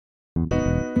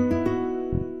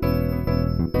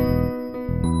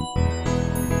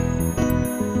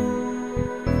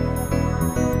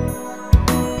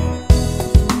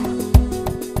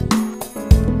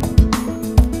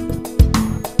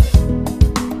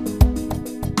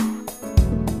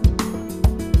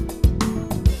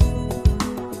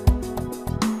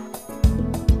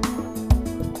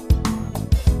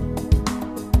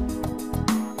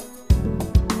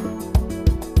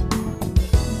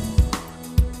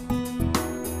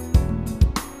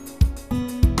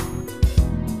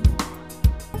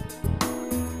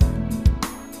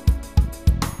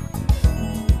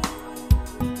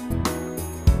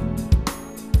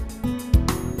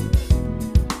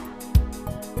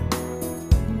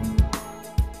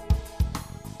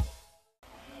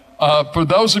For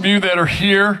those of you that are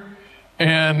here,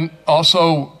 and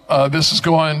also this is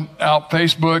going out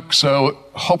Facebook, so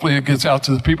hopefully it gets out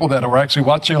to the people that are actually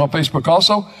watching on Facebook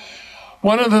also.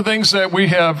 One of the things that we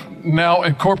have now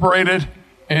incorporated,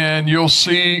 and you'll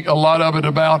see a lot of it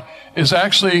about, is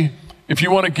actually, if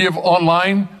you want to give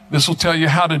online, this will tell you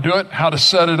how to do it, how to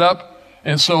set it up.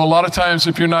 And so a lot of times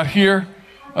if you're not here,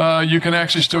 you can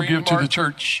actually still give to the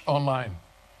church online.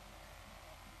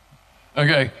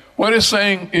 Okay, what it's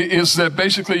saying is that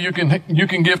basically you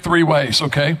can give three ways,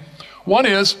 okay? One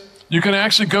is you can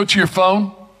actually go to your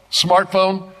phone,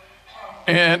 smartphone,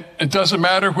 and it doesn't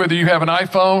matter whether you have an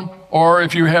iPhone or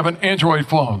if you have an Android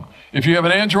phone. If you have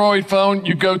an Android phone,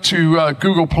 you go to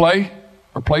Google Play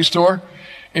or Play Store,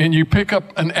 and you pick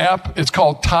up an app. It's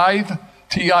called Tithe,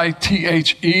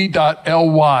 TITHE.LY,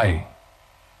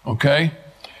 okay?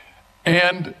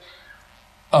 And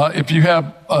if you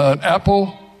have an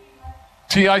Apple,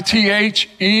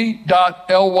 TITHE.LY,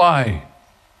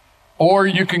 or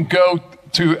you can go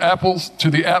to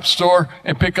the App Store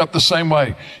and pick up the same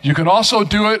way. You can also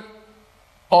do it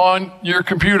on your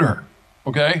computer,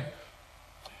 okay?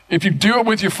 If you do it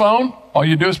with your phone, all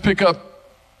you do is pick up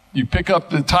the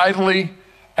Tithely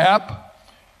app,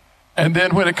 and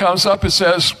then when it comes up, it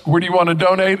says, where do you want to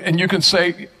donate? And you can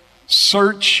say,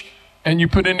 search, and you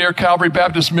put in there Calvary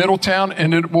Baptist Middletown,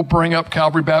 and it will bring up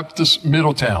Calvary Baptist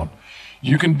Middletown.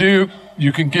 You can give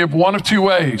one of two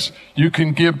ways. You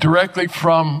can give directly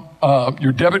from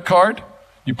your debit card.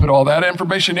 You put all that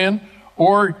information in,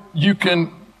 or you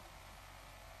can,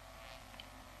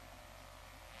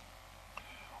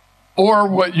 or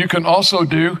what you can also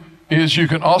do is you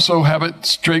can also have it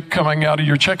straight coming out of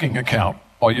your checking account.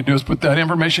 All you do is put that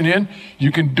information in.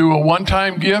 You can do a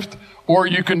one-time gift, or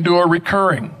you can do a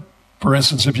recurring. For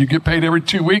instance, if you get paid every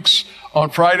 2 weeks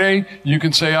on Friday, you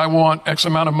can say, I want X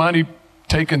amount of money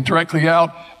taken directly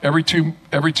out every two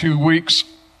weeks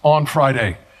on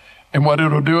Friday. And what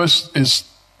it'll do is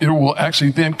it will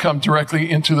actually then come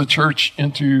directly into the church,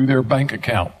 into their bank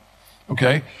account,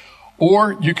 okay?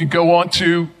 Or you can go on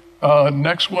to,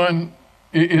 next one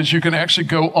is you can actually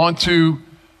go on to,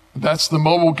 that's the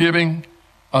mobile giving.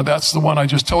 That's the one I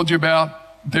just told you about.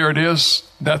 There it is.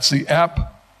 That's the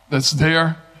app that's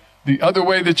there. The other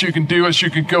way that you can do is you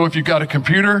can go, if you've got a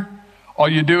computer, all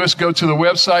you do is go to the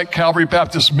website,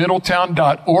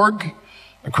 calvarybaptistmiddletown.org.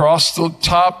 Across the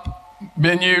top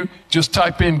menu, just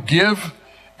type in give,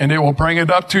 and it will bring it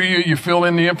up to you. You fill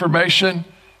in the information,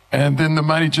 and then the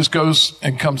money just goes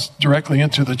and comes directly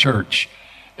into the church.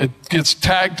 It gets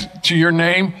tagged to your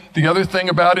name. The other thing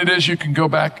about it is you can go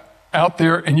back out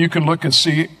there and you can look and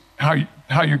see how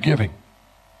you're giving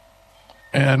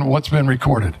and what's been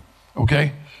recorded,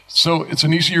 okay? So it's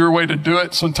an easier way to do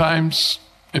it. Sometimes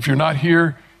if you're not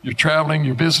here, you're traveling,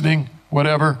 you're visiting,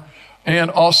 whatever. And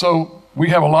also, we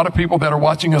have a lot of people that are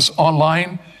watching us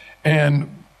online,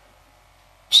 and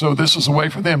so this is a way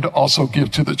for them to also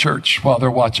give to the church while they're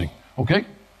watching, okay?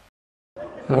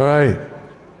 All right.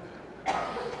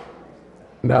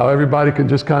 Now everybody can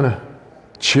just kind of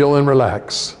chill and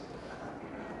relax.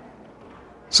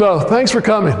 So thanks for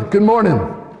coming. Good morning.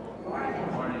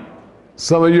 Good morning.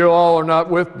 Some of you all are not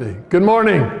with me. Good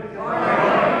morning. Good morning.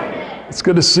 It's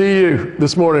good to see you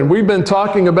this morning. We've been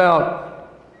talking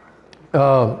about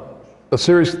a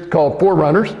series called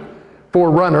Forerunner,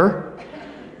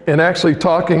 and actually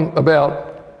talking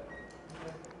about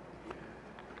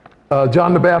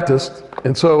John the Baptist.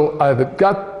 And so I've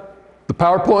got the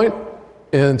PowerPoint,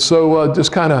 and so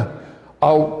just kind of,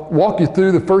 I'll walk you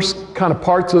through the first kind of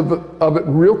parts of it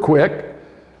real quick.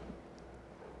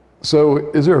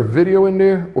 So is there a video in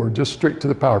there, or just straight to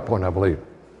the PowerPoint, I believe?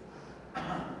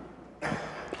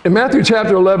 In Matthew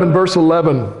chapter 11, verse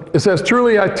 11, it says,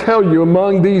 "Truly I tell you,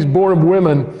 among these born of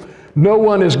women, no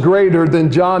one is greater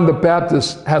than John the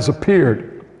Baptist has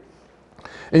appeared."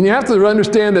 And you have to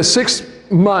understand that 6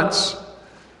 months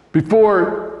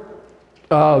before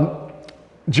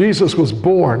Jesus was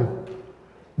born,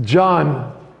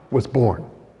 John was born.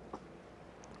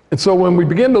 And so when we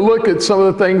begin to look at some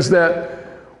of the things that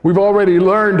we've already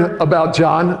learned about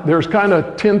John, there's kind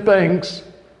of 10 things,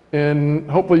 and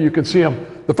hopefully you can see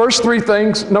them. The first 3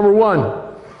 things, number 1,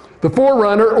 the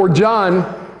forerunner, or John,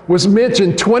 was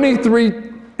mentioned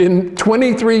in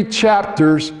 23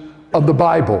 chapters of the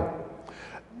Bible.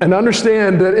 And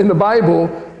understand that in the Bible,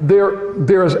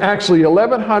 there is actually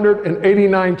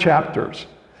 1,189 chapters.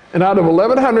 And out of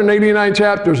 1,189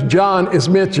 chapters, John is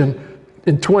mentioned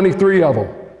in 23 of them.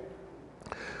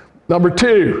 Number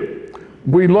 2,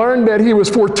 we learned that he was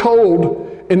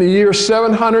foretold in the year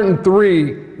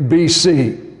 703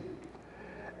 BC.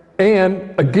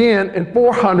 And again in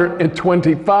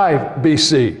 425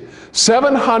 BC.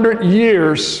 700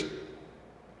 years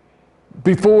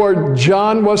before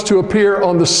John was to appear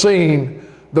on the scene,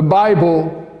 the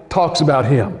Bible talks about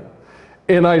him.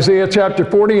 In Isaiah chapter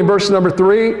 40 and verse number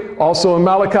 3, also in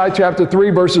Malachi chapter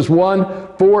 3 verses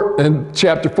 1, 4, and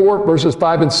chapter 4 verses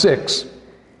 5 and 6.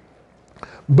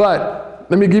 But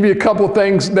let me give you a couple of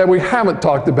things that we haven't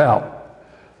talked about.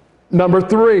 Number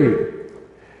 3,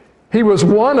 he was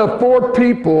one of 4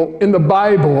 people in the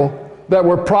Bible that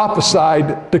were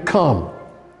prophesied to come.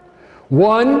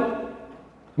 One,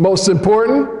 most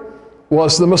important,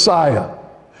 was the Messiah.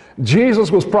 Jesus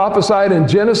was prophesied in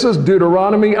Genesis,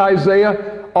 Deuteronomy,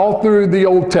 Isaiah, all through the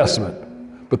Old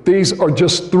Testament. But these are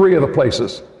just 3 of the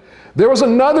places. There was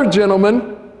another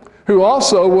gentleman who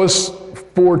also was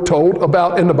foretold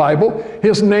about in the Bible.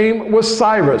 His name was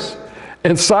Cyrus.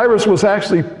 And Cyrus was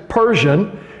actually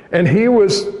Persian, and he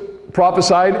was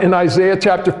prophesied in Isaiah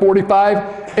chapter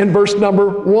 45 and verse number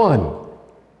 1.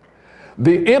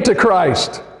 The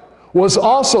Antichrist was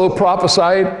also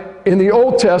prophesied in the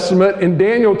Old Testament in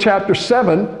Daniel chapter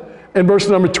 7 and verse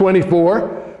number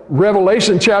 24,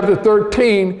 Revelation chapter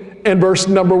 13 and verse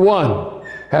number 1.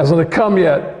 Hasn't come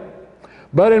yet.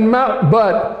 But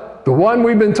the one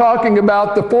we've been talking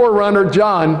about, the forerunner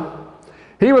John,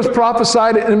 he was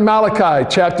prophesied in Malachi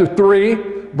chapter 3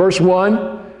 verse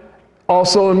 1,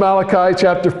 also in Malachi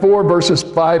chapter 4 verses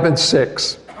 5 and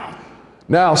 6.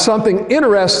 Now, something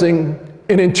interesting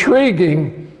and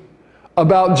intriguing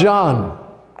about John,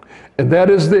 and that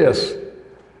is this.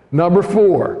 Number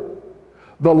 4,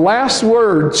 the last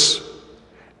words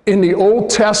in the Old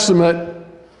Testament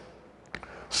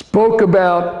spoke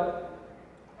about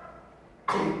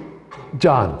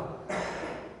John.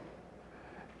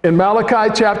 In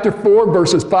Malachi chapter 4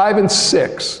 verses 5 and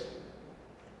 6,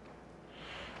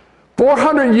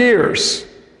 400 years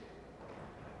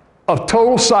of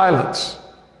total silence.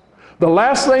 The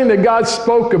last thing that God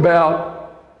spoke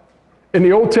about in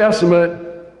the Old Testament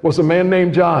was a man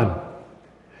named John.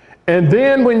 And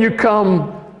then when you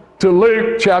come to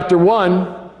Luke chapter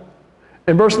 1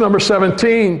 and verse number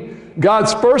 17,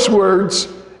 God's first words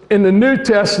in the New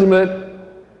Testament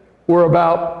were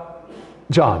about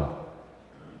John.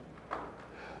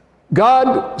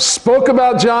 God spoke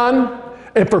about John,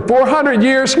 and for 400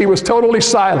 years he was totally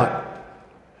silent.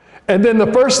 And then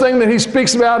the first thing that he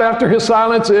speaks about after his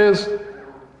silence is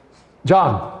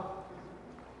John.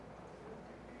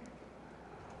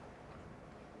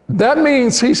 That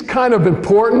means he's kind of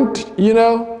important, you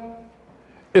know.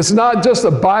 It's not just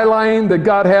a byline that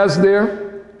God has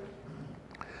there.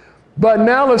 But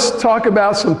now let's talk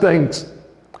about some things.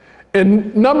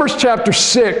 In Numbers chapter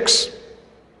 6,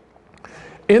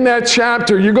 in that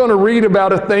chapter, you're going to read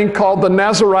about a thing called the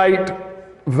Nazirite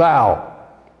vow.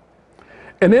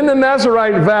 And in the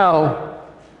Nazirite vow,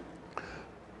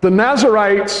 the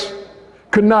Nazirites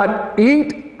could not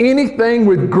eat anything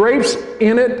with grapes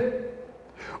in it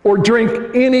or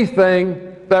drink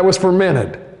anything that was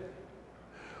fermented,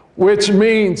 which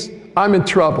means I'm in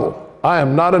trouble. I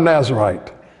am not a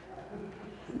Nazirite.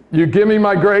 You give me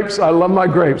my grapes, I love my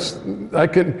grapes. I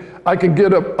can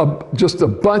get just a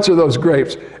bunch of those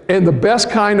grapes. And the best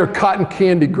kind are cotton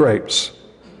candy grapes.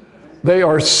 They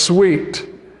are sweet.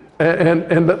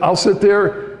 And I'll sit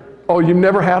there. Oh, you've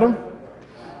never had them?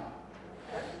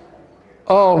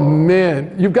 Oh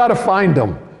man, you've got to find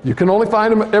them. You can only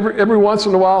find them every once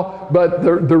in a while, but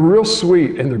they're real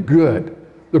sweet and they're good.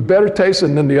 They're better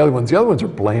tasting than the other ones. The other ones are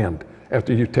bland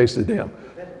after you've tasted them.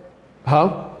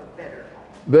 Huh?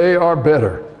 They are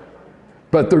better,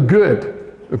 but they're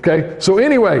good, okay? So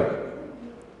anyway,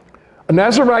 a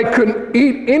Nazirite couldn't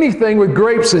eat anything with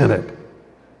grapes in it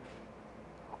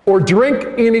or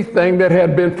drink anything that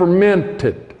had been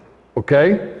fermented,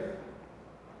 okay?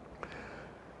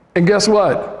 And guess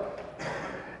what?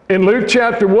 In Luke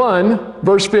chapter 1,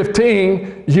 verse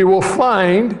 15, you will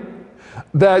find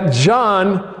that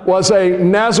John was a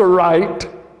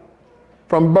Nazirite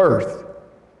from birth.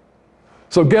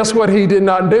 So guess what he did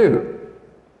not do?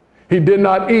 He did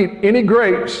not eat any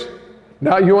grapes.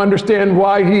 Now you understand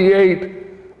why he ate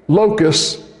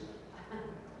locusts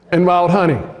and wild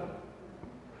honey.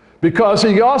 Because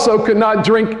he also could not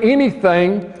drink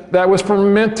anything that was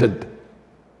fermented.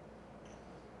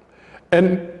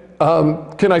 And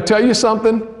can I tell you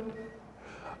something?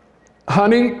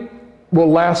 Honey will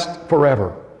last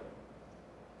forever.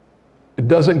 It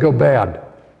doesn't go bad.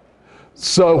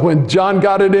 So when John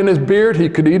got it in his beard, he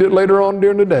could eat it later on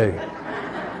during the day.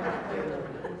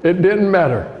 It didn't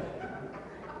matter.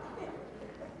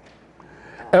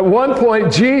 At one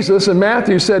point, Jesus in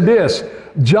Matthew said this,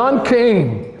 John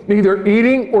came neither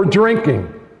eating or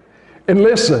drinking. And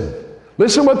listen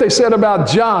what they said about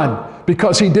John,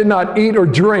 because he did not eat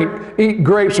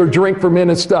grapes or drink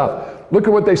fermented stuff. Look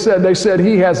at what they said. They said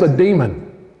he has a demon.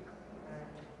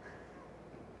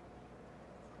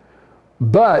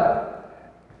 But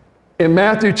in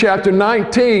Matthew chapter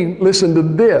 19, listen to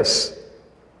this.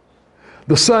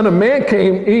 The Son of Man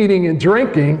came eating and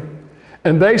drinking,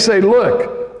 and they say,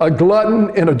 look, a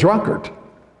glutton and a drunkard.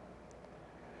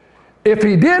 If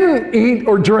he didn't eat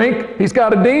or drink, he's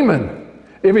got a demon.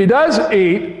 If he does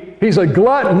eat, he's a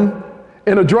glutton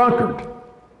and a drunkard.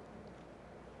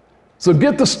 So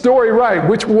get the story right.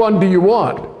 Which one do you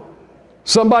want?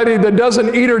 Somebody that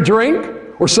doesn't eat or drink,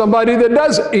 or somebody that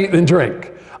does eat and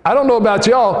drink? I don't know about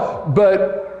y'all,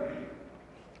 but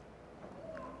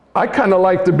I kind of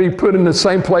like to be put in the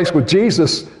same place with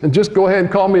Jesus and just go ahead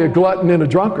and call me a glutton and a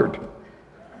drunkard.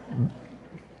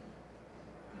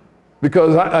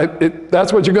 Because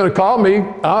that's what you're going to call me.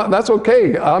 That's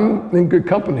okay. I'm in good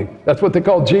company. That's what they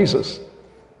call Jesus.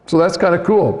 So that's kind of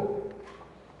cool.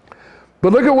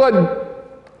 But look at what,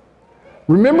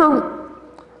 remember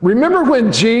when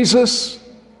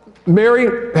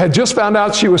Mary had just found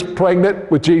out she was pregnant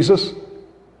with Jesus?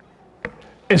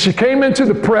 And she came into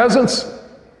the presence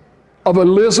of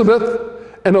Elizabeth,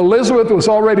 and Elizabeth was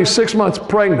already 6 months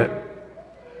pregnant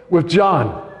with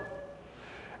John.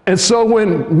 And so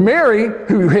when Mary,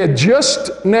 who had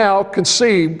just now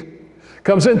conceived,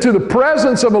 comes into the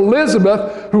presence of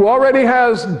Elizabeth, who already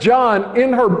has John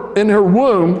in her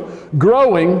womb,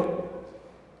 growing,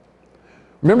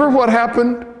 remember what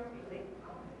happened?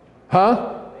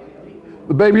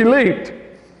 The baby leaped.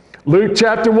 Luke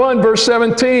chapter 1, verse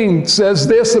 17 says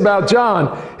this about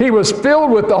John. He was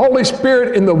filled with the Holy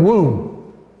Spirit in the womb.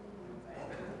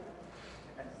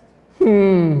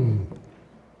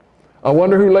 I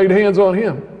wonder who laid hands on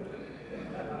him.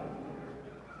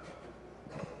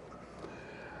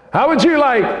 How would you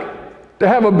like to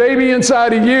have a baby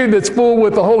inside of you that's full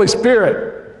with the Holy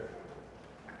Spirit?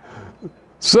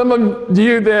 Some of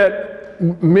you that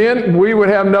men, we would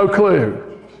have no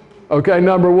clue. Okay,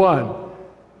 number one.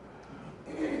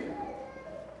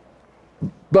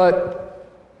 But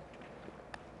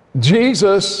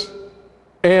Jesus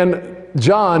and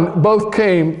John both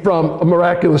came from a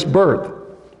miraculous birth.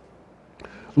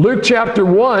 Luke chapter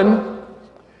 1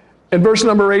 and verse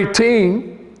number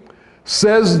 18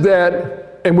 says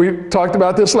that, and we talked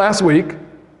about this last week,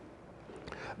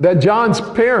 that John's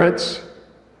parents,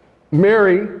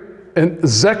 Mary and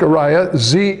Zechariah,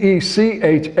 Z-E-C-H-A-R,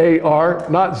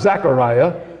 not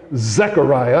Zechariah,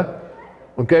 Zechariah,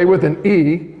 okay, with an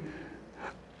E.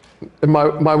 And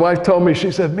my wife told me,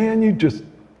 she said, man, you just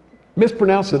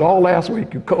mispronounced it all last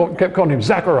week. You kept calling him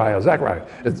Zechariah, Zechariah.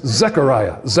 It's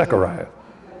Zechariah, Zechariah.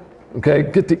 Okay,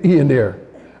 get the E in there.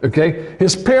 Okay,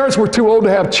 his parents were too old to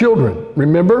have children,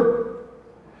 remember?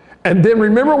 And then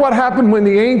remember what happened when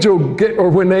the angel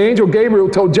Gabriel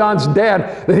told John's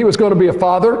dad that he was going to be a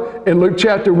father in Luke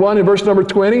chapter 1 and verse number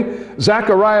 20?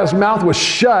 Zechariah's mouth was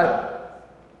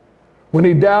shut when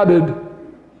he doubted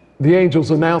the angel's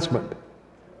announcement.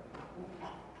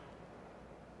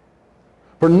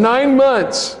 For 9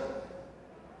 months,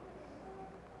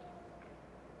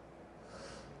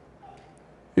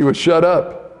 he was shut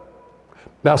up.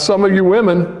 Now, some of you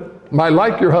women might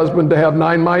like your husband to have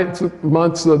 9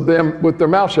 months of them with their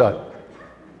mouth shut.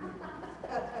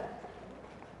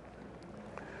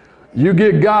 You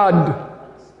get God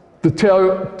to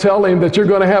tell him that you're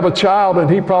going to have a child,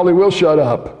 and he probably will shut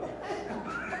up.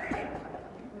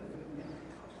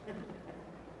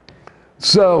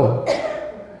 So,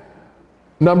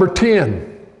 number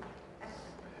 10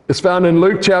 is found in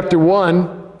Luke chapter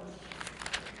 1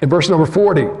 and verse number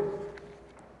 40.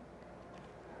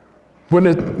 When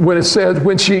it said,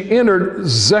 when she entered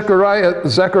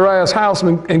Zechariah's house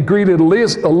and greeted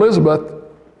Elizabeth,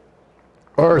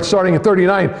 or starting at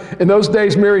 39. In those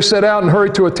days, Mary set out and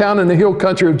hurried to a town in the hill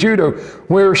country of Judah,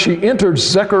 where she entered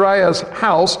Zechariah's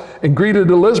house and greeted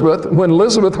Elizabeth. When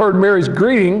Elizabeth heard Mary's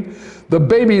greeting, the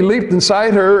baby leaped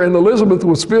inside her, and Elizabeth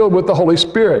was filled with the Holy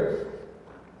Spirit.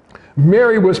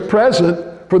 Mary was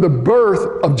present for the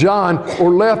birth of John, or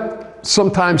left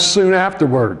sometime soon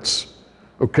afterwards,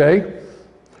 okay?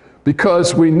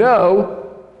 Because we know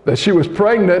that she was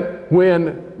pregnant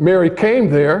when Mary came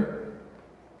there,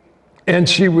 and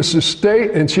she was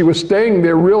staying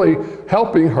there, really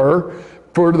helping her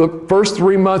for the first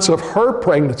 3 months of her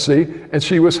pregnancy, and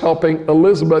she was helping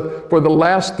Elizabeth for the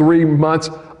last 3 months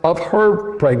of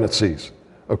her pregnancies,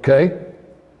 okay?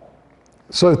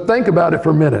 So think about it for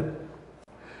a minute.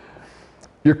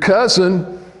 Your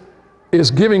cousin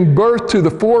is giving birth to the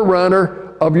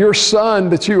forerunner of your son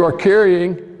that you are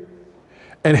carrying,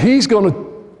 and he's going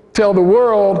to tell the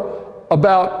world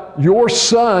about your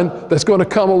son that's going to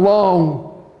come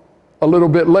along a little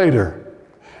bit later.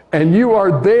 And you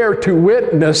are there to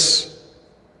witness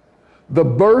the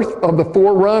birth of the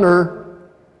forerunner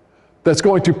that's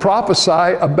going to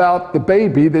prophesy about the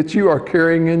baby that you are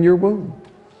carrying in your womb.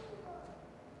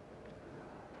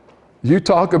 You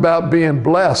talk about being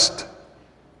blessed.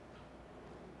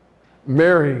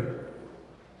 Mary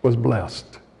was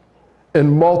blessed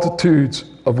in multitudes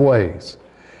of ways.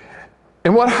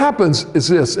 And what happens is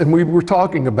this, and we were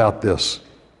talking about this.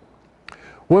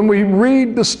 When we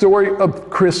read the story of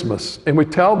Christmas and we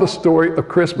tell the story of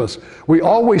Christmas, we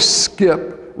always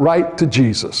skip right to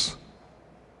Jesus.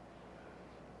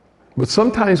 But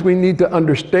sometimes we need to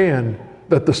understand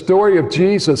that the story of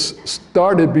Jesus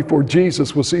started before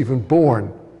Jesus was even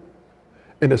born.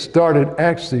 And it started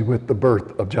actually with the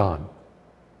birth of John,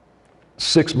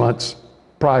 6 months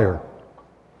prior.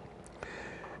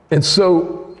 And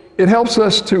so it helps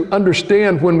us to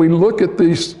understand when we look at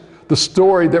the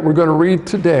story that we're going to read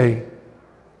today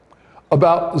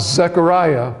about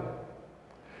Zechariah.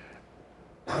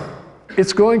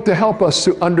 It's going to help us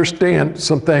to understand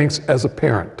some things as a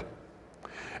parent.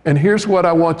 And here's what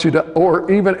I want you to,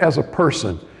 or even as a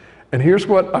person, and here's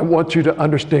what I want you to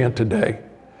understand today,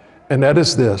 and that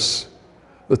is this.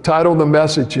 The title of the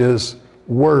message is,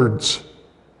 Words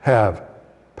Have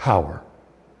Power.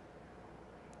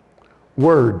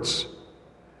 Words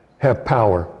have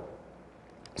power.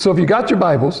 So if you got your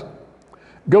Bibles,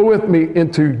 go with me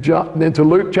into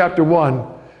Luke chapter 1,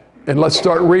 and let's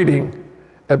start reading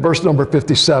at verse number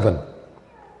 57.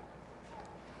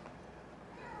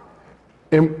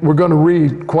 And we're going to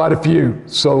read quite a few,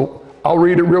 so I'll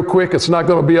read it real quick. It's not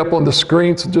going to be up on the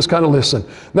screen, so just kind of listen.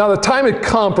 Now the time had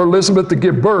come for Elizabeth to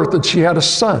give birth, and she had a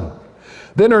son.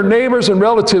 Then her neighbors and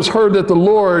relatives heard that the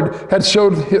Lord had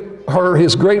showed her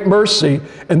his great mercy,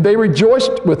 and they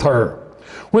rejoiced with her.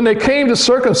 When they came to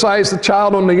circumcise the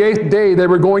child on the 8th day, they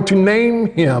were going to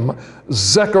name him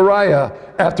Zechariah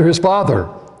after his father.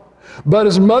 But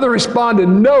his mother responded,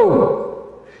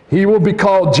 "No, he will be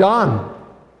called John."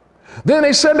 Then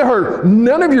they said to her,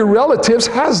 "None of your relatives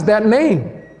has that name."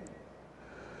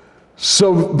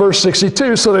 So verse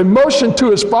 62, so they motioned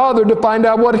to his father to find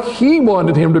out what he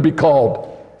wanted him to be called.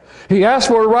 He asked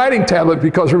for a writing tablet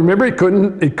because remember he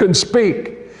couldn't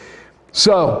speak.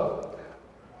 So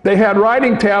they had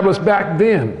writing tablets back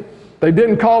then. They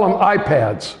didn't call them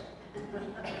iPads.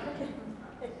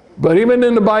 But even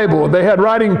in the Bible, they had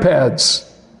writing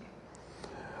pads.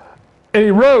 And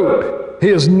he wrote,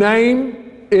 his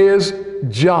name is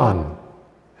John.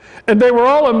 And they were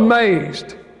all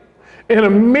amazed. And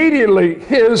immediately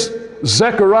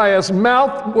Zechariah's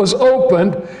mouth was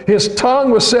opened, his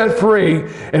tongue was set free,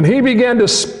 and he began to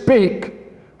speak,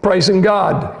 praising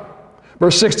God.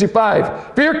 Verse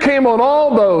 65, fear came on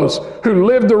all those who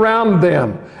lived around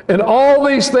them, and all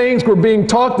these things were being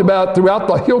talked about throughout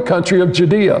the hill country of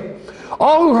Judea.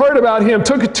 All who heard about him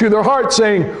took it to their heart,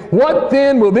 saying, what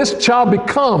then will this child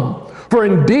become? For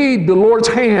indeed the Lord's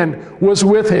hand was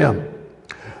with him.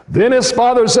 Then his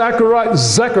father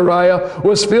Zechariah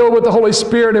was filled with the Holy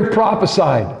Spirit and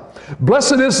prophesied,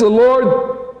 blessed is the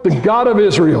Lord, the God of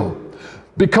Israel,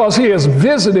 because he has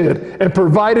visited and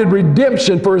provided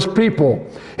redemption for his people.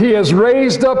 He has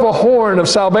raised up a horn of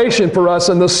salvation for us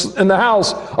in the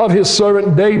house of his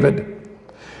servant David.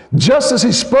 Just as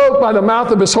he spoke by the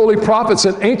mouth of his holy prophets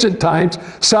in ancient times,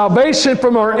 salvation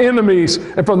from our enemies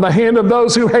and from the hand of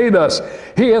those who hate us.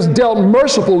 He has dealt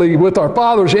mercifully with our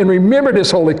fathers and remembered his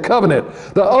holy covenant,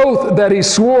 the oath that he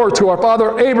swore to our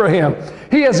father Abraham.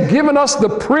 He has given us the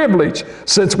privilege,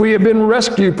 since we have been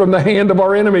rescued from the hand of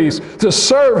our enemies, to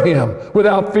serve Him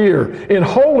without fear, in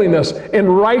holiness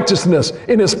and righteousness,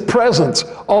 in His presence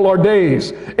all our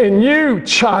days. And you,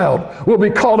 child, will be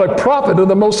called a prophet of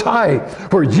the Most High,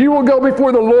 for you will go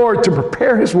before the Lord to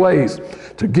prepare His ways,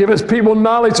 to give His people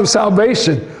knowledge of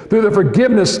salvation through the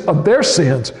forgiveness of their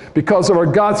sins, because of our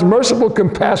God's merciful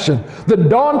compassion. The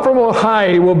dawn from on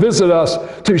high will visit us,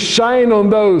 to shine on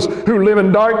those who live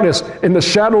in darkness, in the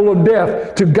shadow of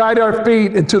death, to guide our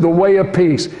feet into the way of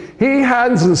peace. He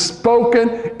hasn't spoken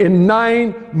in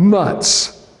 9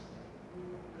 months.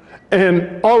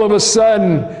 And all of a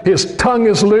sudden, his tongue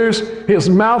is loose, his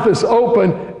mouth is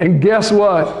open, and guess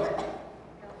what?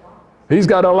 He's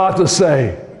got a lot to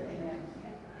say.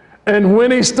 And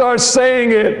when he starts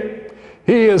saying it,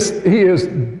 he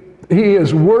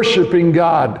is worshiping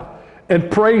God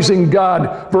and praising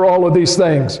God for all of these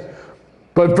things.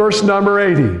 But verse number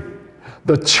 80,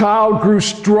 the child grew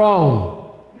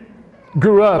strong,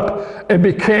 grew up, and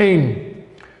became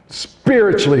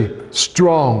spiritually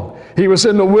strong. He was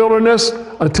in the wilderness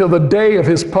until the day of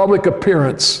his public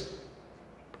appearance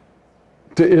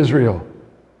to Israel.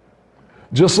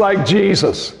 Just like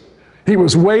Jesus, he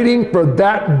was waiting for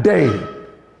that day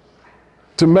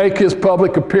to make his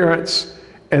public appearance,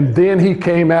 and then he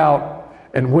came out.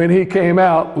 And when he came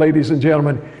out, ladies and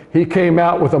gentlemen, he came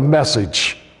out with a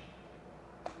message,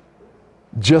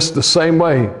 just the same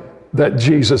way that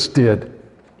Jesus did.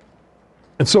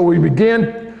 And so we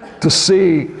begin to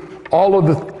see all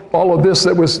of this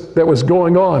that was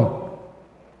going on.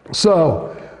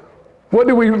 So, what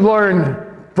do we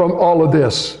learn from all of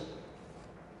this?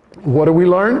 What do we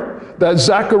learn? That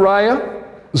Zechariah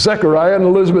and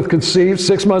Elizabeth conceived.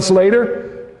 6 months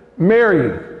later,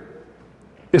 Mary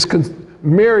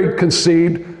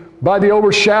conceived by the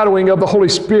overshadowing of the Holy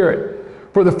Spirit.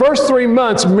 For the first 3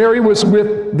 months, Mary was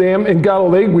with them in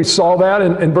Galilee. We saw that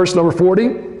in verse number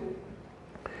 40.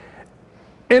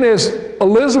 And as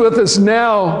Elizabeth is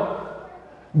now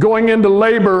going into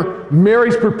labor,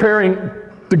 Mary's preparing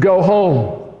to go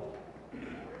home.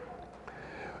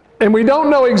 And we don't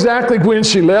know exactly when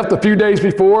she left, a few days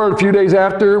before or a few days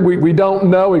after. We don't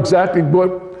know exactly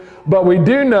but we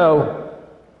do know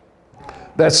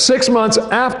that 6 months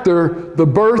after the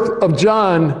birth of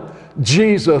John,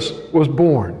 Jesus was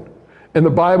born. And the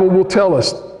Bible will tell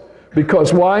us.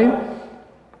 Because why?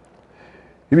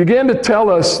 He began to tell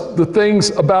us the things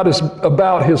about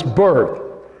his birth.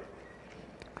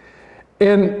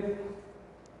 And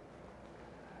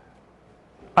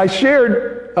I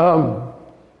shared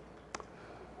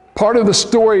part of the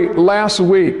story last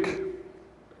week.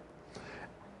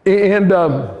 And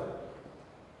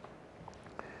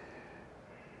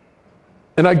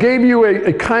I gave you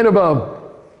a kind of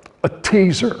a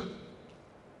teaser.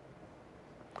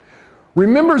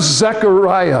 Remember,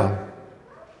 Zechariah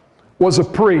was a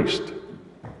priest.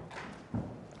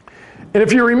 And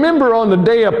if you remember, on the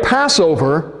day of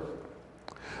Passover,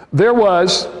 there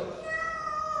was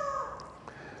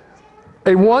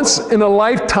a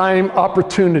once-in-a-lifetime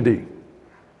opportunity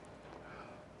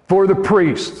for the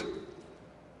priest.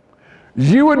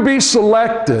 You would be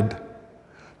selected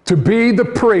to be the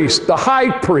priest, the high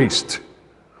priest.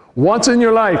 Once in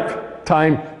your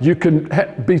lifetime, you can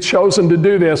be chosen to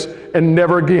do this and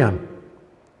never again.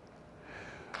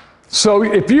 So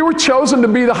if you were chosen to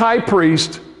be the high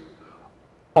priest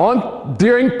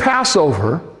during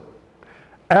Passover,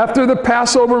 after the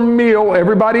Passover meal,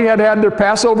 everybody had had their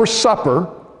Passover supper,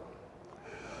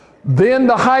 then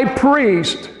the high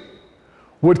priest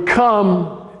would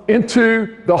come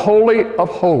into the Holy of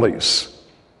Holies.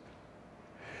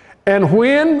 And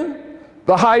when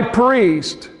the high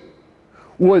priest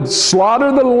would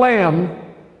slaughter the lamb,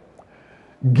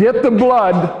 get the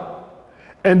blood,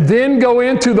 and then go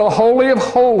into the Holy of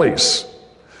Holies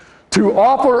to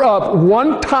offer up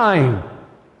one time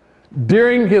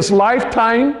during his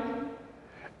lifetime,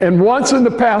 and once on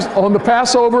the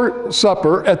Passover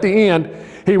supper at the end,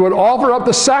 he would offer up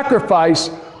the sacrifice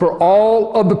for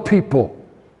all of the people.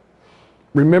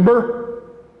 Remember?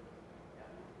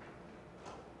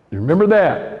 You remember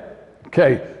that?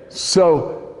 Okay,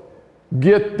 so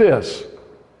get this.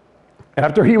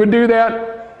 After he would do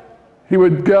that, he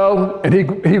would go and he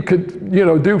could,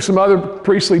 do some other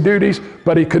priestly duties,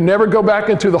 but he could never go back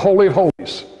into the Holy of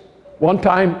Holies. One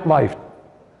time life.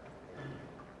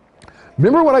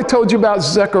 Remember what I told you about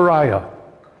Zechariah?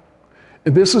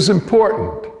 And this is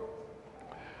important.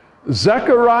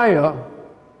 Zechariah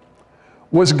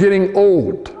was getting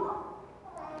old.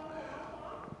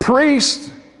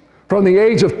 Priest from the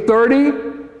age of 30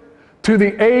 to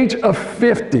the age of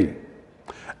 50.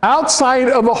 Outside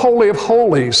of the Holy of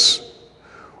Holies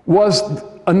was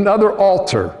another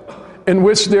altar in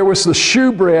which there was the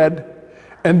shewbread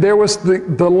and there was the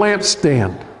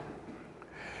lampstand.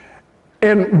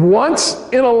 And once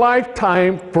in a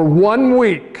lifetime, for 1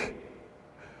 week,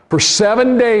 for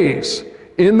 7 days,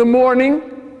 in the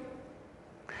morning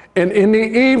and in the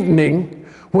evening,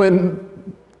 when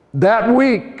that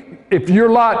week, if your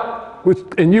lot was,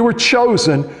 and you were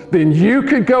chosen, then you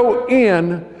could go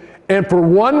in, and for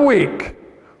 1 week,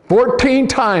 14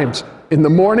 times in the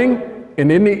morning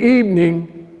and in the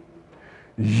evening,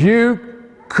 you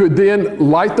could then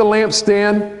light the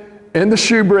lampstand and the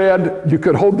shewbread. You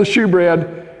could hold the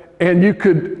shewbread, and you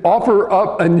could offer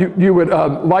up, and you would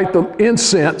light the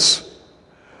incense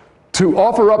to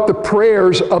offer up the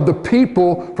prayers of the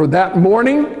people for that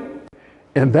morning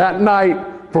and that night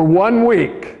for 1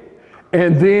 week,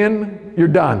 and then you're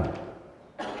done.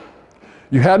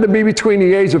 You had to be between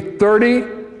the age of 30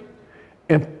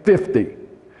 and 50.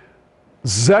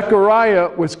 Zechariah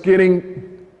was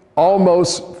getting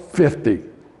almost 50.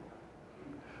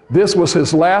 This was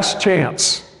his last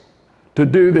chance to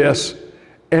do this,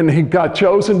 and he got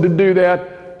chosen to do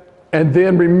that. And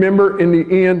then remember, in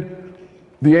the end,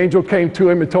 the angel came to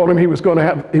him and told him he was going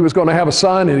to have a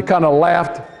son, and he kind of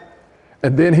laughed,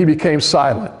 and then he became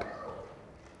silent.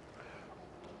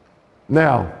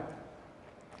 Now,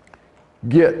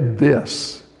 get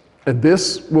this, and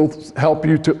this will help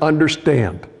you to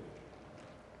understand.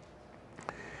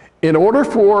 In order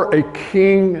for a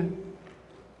king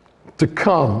to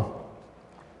come,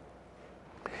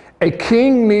 a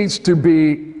king needs to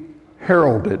be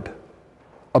heralded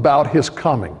about his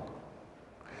coming.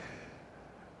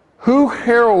 Who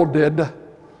heralded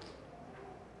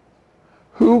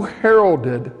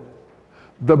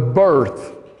the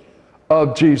birth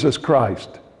of Jesus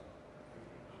Christ?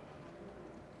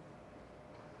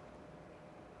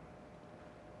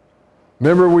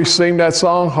 Remember we sing that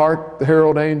song, Hark the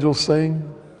Herald Angels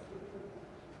Sing?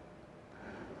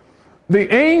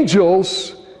 The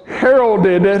angels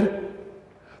heralded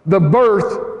the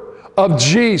birth of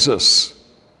Jesus.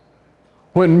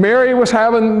 When Mary was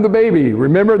having the baby,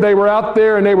 remember they were out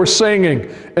there and they were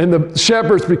singing, and the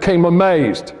shepherds became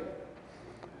amazed.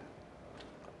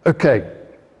 Okay.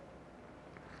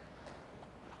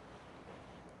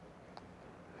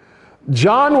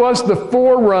 John was the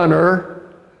forerunner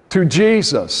to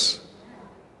Jesus.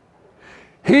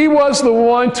 He was the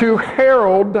one to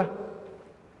herald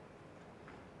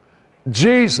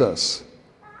Jesus.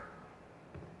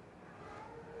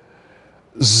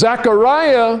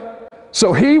 Zechariah,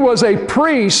 so he was a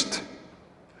priest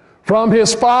from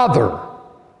his father.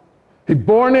 He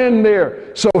born in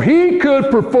there. So he could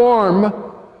perform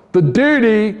the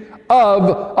duty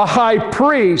of a high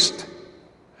priest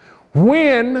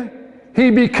when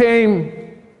he became,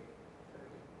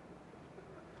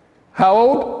 how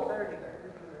old?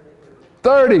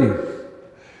 30.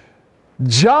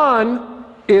 John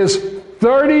is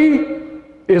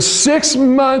 6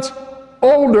 months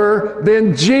older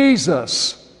than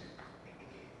Jesus.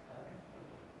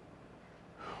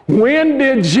 When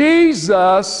did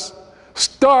Jesus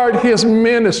start his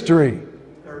ministry?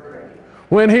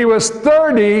 When he was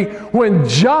 30, when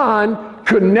John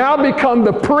could now become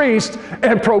the priest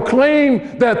and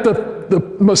proclaim that the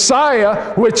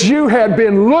Messiah, which you had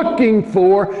been looking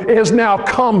for, is now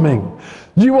coming.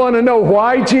 You want to know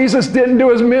why Jesus didn't do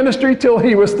his ministry till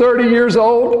he was 30 years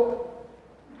old?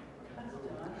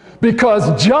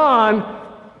 Because John,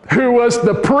 who was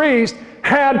the priest,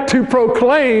 had to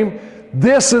proclaim,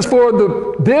 this is for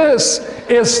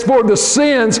the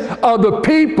sins of the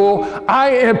people. I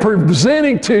am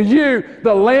presenting to you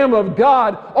the Lamb of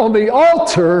God on the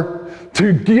altar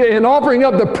and offering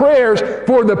up the prayers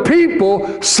for the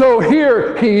people. So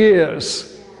here he is.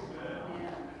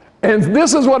 And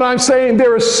this is what I'm saying.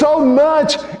 There is so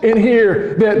much in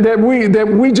here that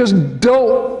we just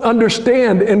don't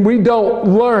understand and we don't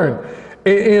learn.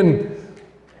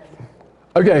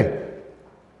 Okay.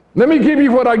 Let me give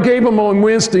you what I gave them on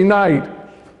Wednesday night.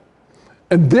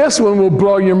 And this one will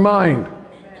blow your mind.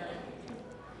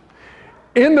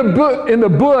 In the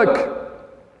book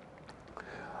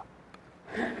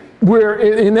where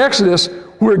in Exodus,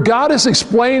 where God is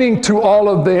explaining to all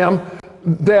of them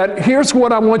that here's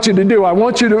what I want you to do. I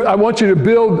want you to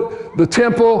build the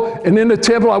temple, and in the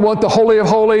temple I want the Holy of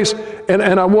Holies, and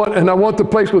I want the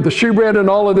place with the shewbread and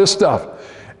all of this stuff.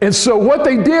 And so what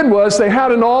they did was they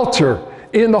had an altar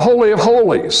in the Holy of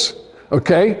Holies,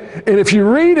 okay? And if you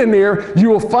read in there, you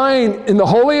will find in the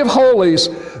Holy of Holies,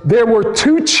 there were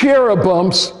 2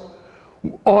 cherubims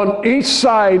on each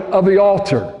side of the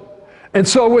altar. And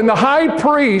so when the high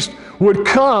priest would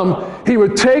come, he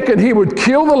would take and he would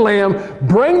kill the lamb,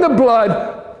 bring the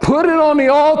blood, put it on the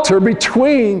altar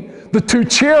between the two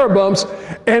cherubims,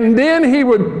 and then he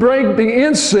would bring the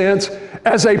incense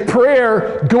as a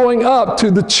prayer going up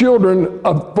to the children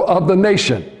of the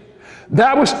nation.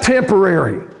 That was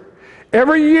temporary.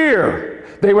 Every year,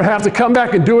 they would have to come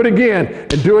back and do it again,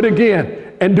 and do it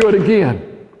again, and do it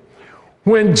again.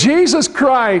 When Jesus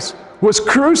Christ was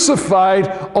crucified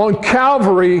on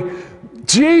Calvary,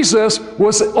 Jesus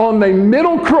was on the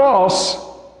middle cross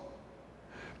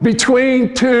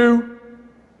between two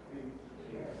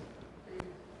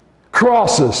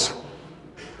crosses.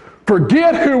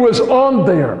 Forget who was on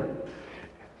there.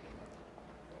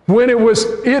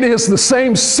 It is the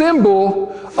same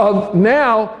symbol of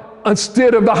now,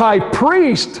 instead of the high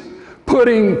priest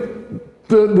putting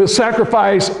the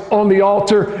sacrifice on the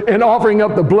altar and offering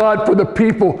up the blood for the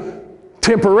people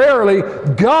temporarily,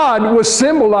 God was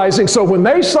symbolizing. So when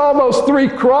they saw those three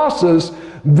crosses,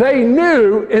 they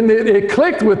knew, and it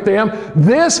clicked with them,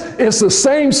 this is the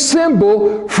same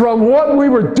symbol from what we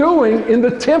were doing in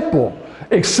the temple,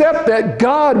 except that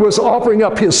God was offering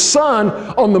up his son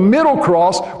on the middle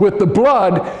cross with the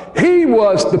blood. He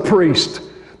was the priest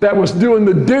that was doing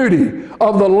the duty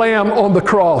of the lamb on the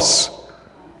cross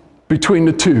between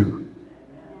the two.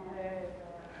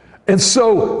 And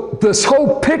so this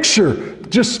whole picture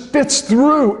just fits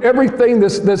through everything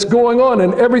that's going on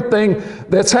and everything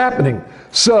that's happening.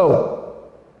 So,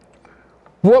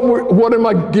 what am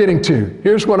I getting to?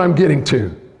 Here's what I'm getting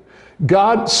to.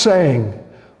 God saying,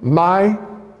 my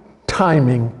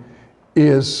timing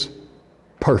is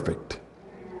perfect.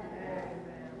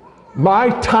 My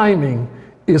timing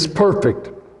is perfect.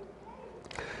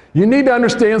 You need to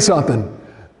understand something.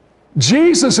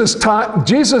 Jesus'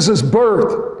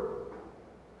 birth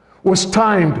was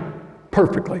timed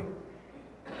perfectly.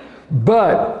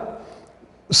 But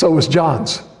so was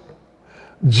John's.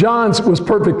 John's was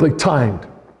perfectly timed.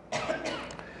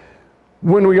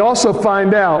 When we also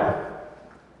find out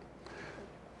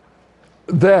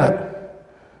that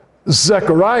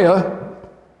Zechariah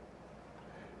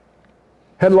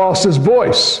had lost his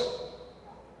voice.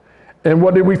 And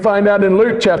what did we find out in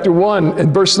Luke chapter 1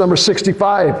 and verse number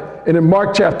 65, and in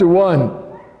Mark chapter 1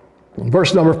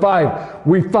 verse number 5,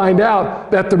 we find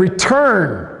out that the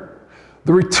return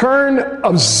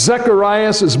of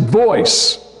Zechariah's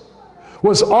voice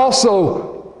was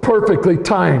also perfectly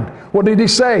timed. What did he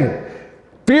say?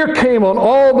 Fear came on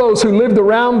all those who lived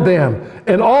around them,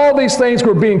 and all these things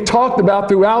were being talked about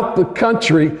throughout the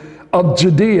country of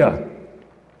Judea.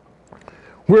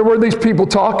 Where were these people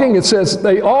talking? It says,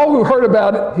 they all who heard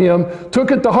about him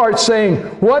took it to heart, saying,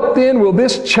 what then will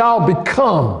this child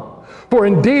become? For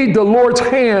indeed the Lord's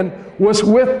hand was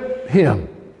with him.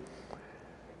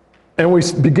 And we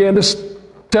began to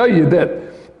tell you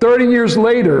that 30 years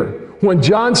later, when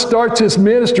John starts his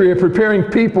ministry of preparing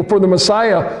people for the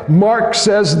Messiah, Mark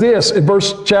says this in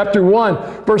chapter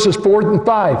 1, verses 4 and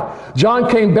 5. John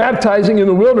came baptizing in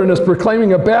the wilderness,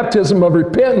 proclaiming a baptism of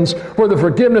repentance for the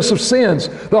forgiveness of sins.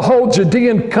 The whole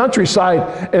Judean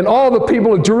countryside and all the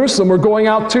people of Jerusalem were going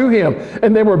out to him,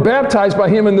 and they were baptized by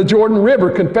him in the Jordan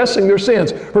River, confessing their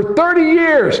sins. For 30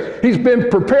 years, he's been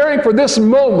preparing for this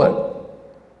moment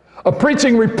of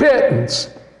preaching repentance,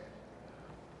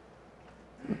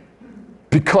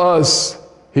 because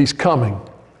he's coming.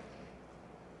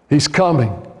 He's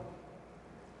coming.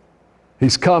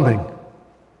 He's coming.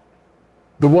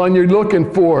 The one you're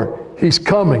looking for, he's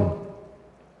coming.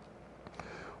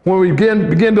 When we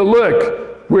begin to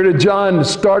look, where did John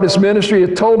start his ministry?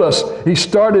 It told us he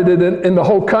started it in the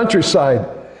whole countryside.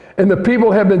 And the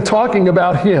people have been talking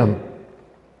about him.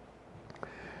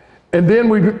 And then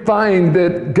we find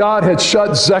that God had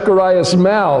shut Zechariah's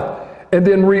mouth and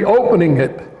then reopening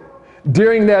it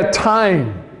during that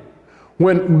time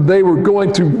when they were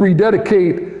going to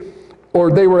rededicate,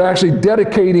 or they were actually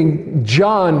dedicating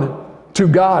John to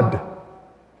God.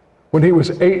 When he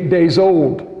was 8 days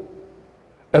old,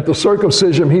 at the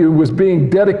circumcision, he was being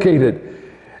dedicated.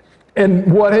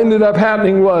 And what ended up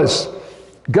happening was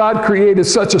God created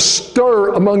such a stir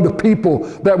among the people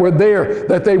that were there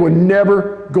that they were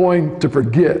never going to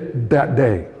forget that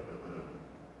day.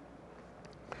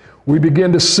 We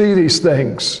begin to see these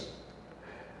things.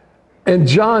 And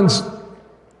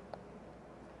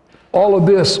all of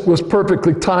this was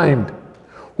perfectly timed.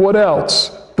 What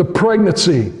else? The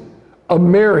pregnancy of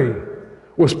Mary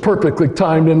was perfectly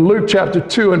timed. In Luke chapter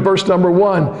 2 and verse number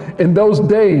 1, in those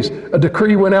days, a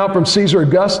decree went out from Caesar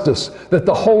Augustus that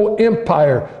the whole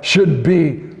empire should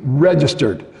be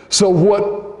registered. So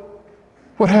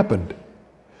what happened?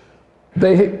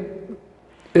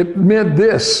 It meant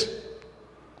this.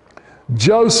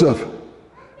 Joseph,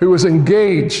 who was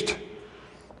engaged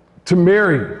to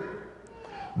Mary,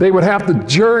 They would have to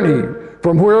journey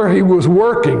from where he was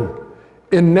working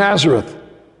in Nazareth,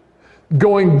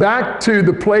 going back to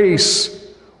the place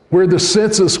where the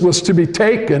census was to be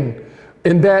taken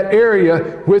in that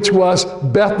area, which was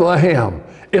Bethlehem.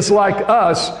 It's like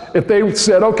us, if they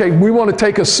said, okay, we want to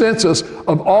take a census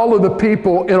of all of the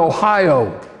people in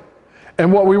Ohio.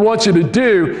 And what we want you to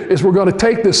do is we're going to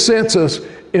take the census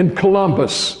in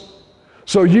Columbus.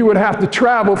 So you would have to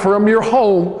travel from your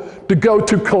home to go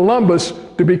to Columbus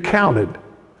to be counted,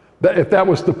 if that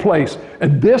was the place.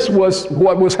 And this was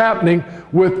what was happening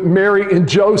with Mary and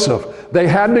Joseph. They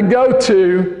had to go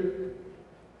to,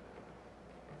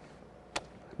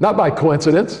 not by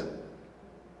coincidence,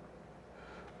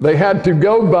 they had to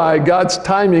go by God's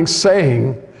timing,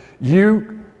 saying,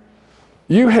 you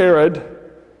Herod,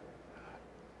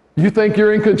 you think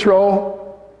you're in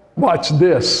control? Watch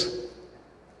this.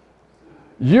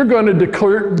 You're going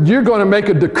to make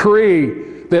a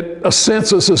decree that a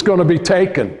census is going to be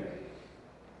taken.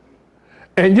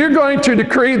 And you're going to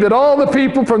decree that all the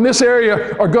people from this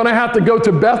area are going to have to go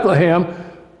to Bethlehem,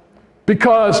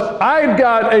 because I've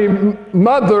got a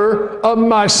mother of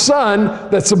my son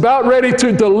that's about ready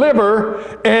to deliver,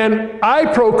 and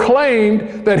I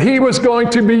proclaimed that he was going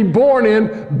to be born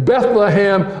in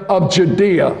Bethlehem of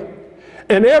Judea.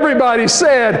 And everybody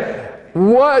said,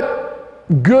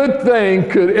 what good thing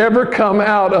could ever come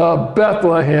out of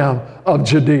Bethlehem of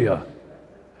Judea?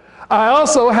 I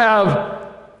also have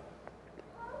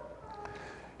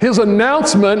his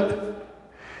announcement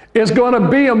is going to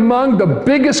be among the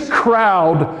biggest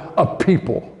crowd of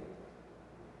people.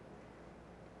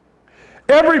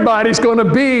 Everybody's going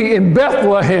to be in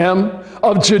Bethlehem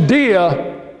of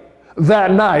Judea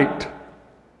that night.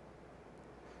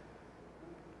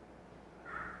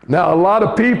 Now, a lot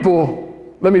of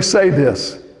people, let me say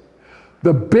this,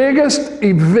 the biggest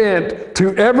event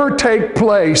to ever take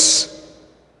place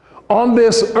on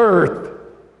this earth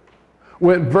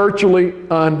went virtually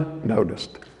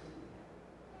unnoticed.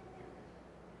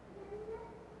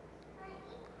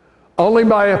 Only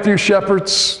by a few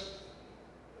shepherds,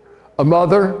 a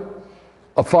mother,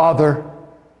 a father,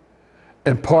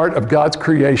 and part of God's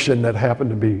creation that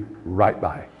happened to be right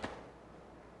by.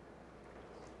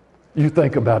 You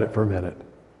think about it for a minute.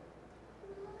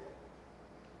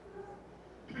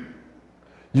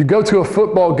 You go to a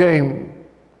football game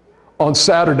on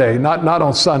Saturday, not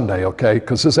on Sunday, okay,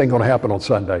 because this ain't going to happen on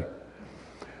Sunday.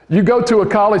 You go to a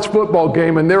college football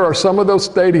game, and there are some of those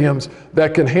stadiums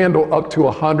that can handle up to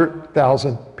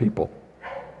 100,000 people.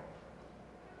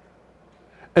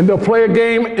 And they'll play a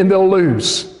game and they'll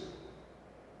lose.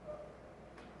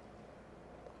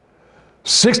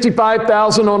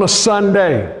 65,000 on a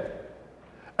Sunday,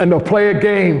 and they'll play a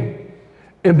game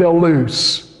and they'll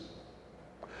lose.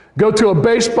 Go to a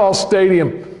baseball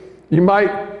stadium, you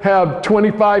might have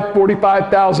 25,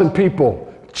 45,000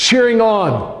 people cheering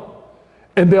on,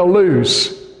 and they'll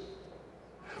lose.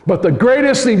 But the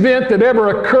greatest event that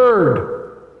ever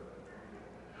occurred,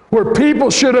 where people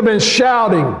should have been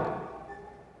shouting,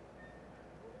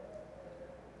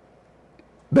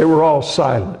 they were all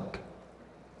silent.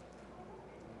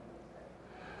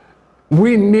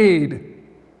 We need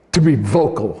to be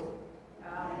vocal,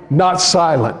 not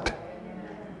silent.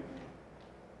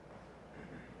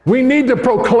 We need to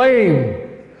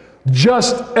proclaim,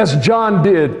 just as John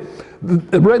did.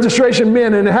 The registration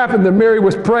men, and it happened that Mary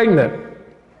was pregnant.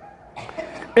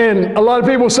 And a lot of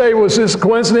people say, was this a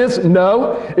coincidence?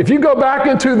 No. If you go back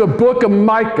into the book of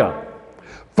Micah,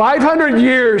 500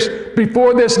 years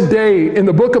before this day, in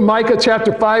the book of Micah,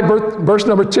 chapter 5, verse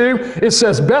number 2, it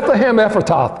says, Bethlehem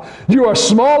Ephrathah, you are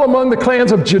small among the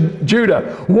clans of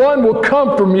Judah. One will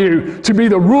come from you to be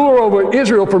the ruler over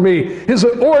Israel for me. His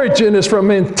origin is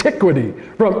from antiquity,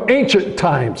 from ancient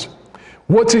times.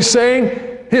 What's he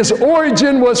saying? His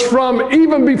origin was from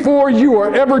even before you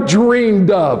were ever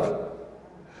dreamed of.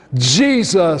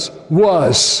 Jesus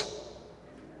was.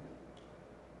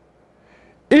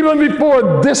 Even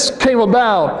before this came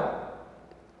about.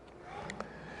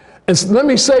 And let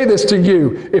me say this to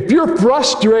you. If you're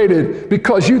frustrated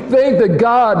because you think that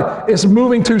God is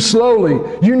moving too slowly,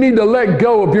 you need to let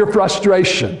go of your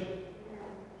frustration.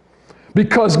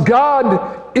 Because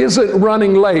God isn't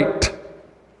running late.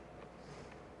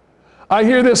 I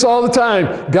hear this all the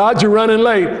time. God, you're running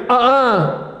late.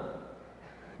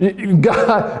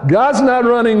 God's not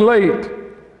running late.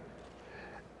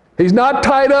 He's not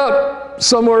tied up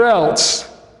somewhere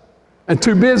else and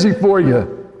too busy for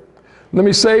you. Let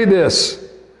me say this.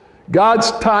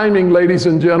 God's timing, ladies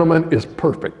and gentlemen, is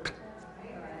perfect.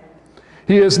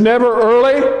 He is never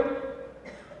early,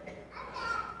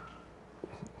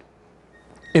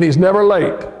 and he's never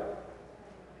late.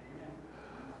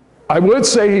 I would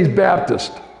say he's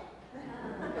Baptist.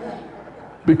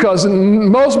 Because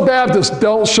most Baptists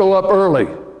don't show up early.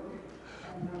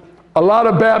 A lot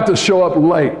of Baptists show up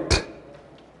late.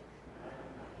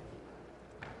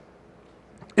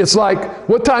 It's like,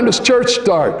 what time does church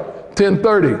start?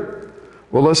 10:30.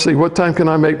 Well, let's see, what time can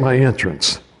I make my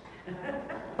entrance?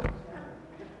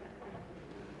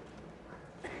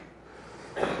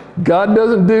 God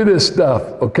doesn't do this stuff,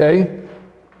 okay?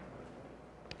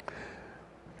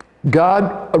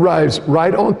 God arrives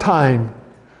right on time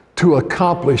to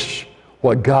accomplish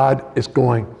what God is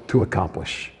going to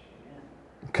accomplish.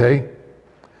 Okay?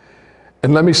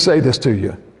 And let me say this to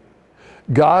you.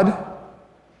 God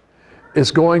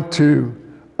is going to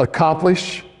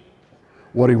accomplish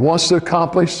what he wants to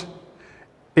accomplish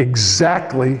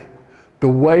exactly the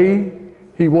way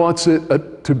he wants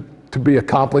it to be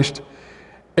accomplished.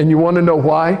 And you want to know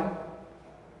why?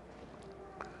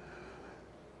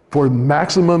 For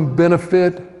maximum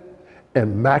benefit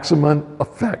and maximum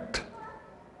effect.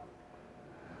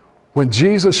 When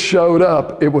Jesus showed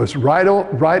up, it was right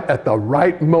at the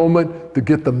right moment to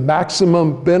get the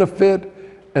maximum benefit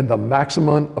and the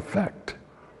maximum effect.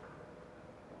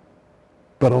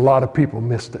 But a lot of people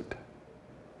missed it.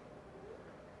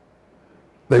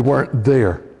 They weren't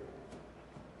there.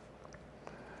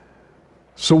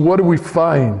 So what do we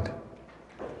find?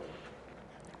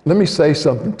 Let me say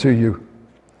something to you.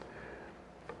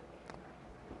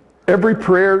 Every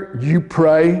prayer you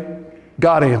pray,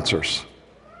 God answers.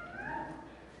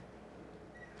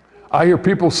 I hear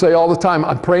people say all the time,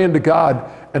 I'm praying to God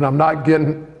and I'm not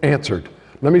getting answered.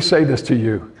 Let me say this to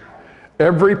you.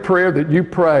 Every prayer that you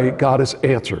pray, God has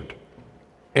answered.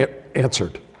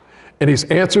 And he's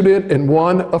answered it in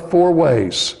one of four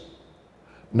ways.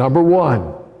 Number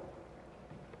one,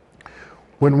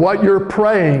 when what you're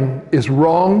praying is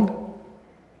wrong,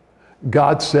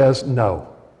 God says no.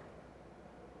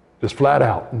 Just flat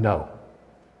out, no.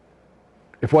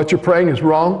 If what you're praying is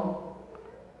wrong,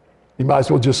 you might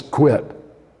as well just quit,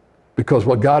 because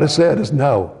what God has said is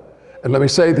no. And let me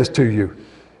say this to you.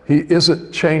 He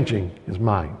isn't changing his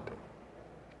mind.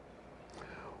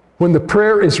 When the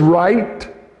prayer is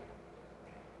right,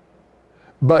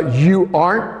 but you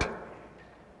aren't,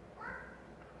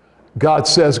 God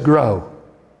says grow.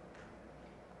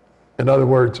 In other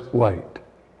words, wait.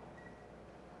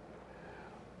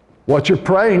 What you're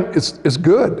praying is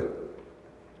good,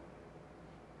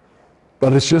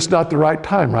 but it's just not the right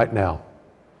time right now,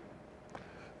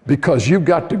 because you've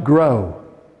got to grow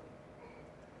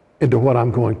into what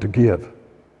I'm going to give.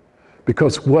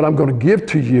 Because what I'm going to give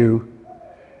to you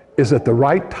is at the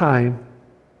right time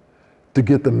to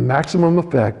get the maximum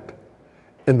effect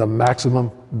and the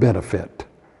maximum benefit.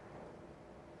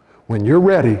 When you're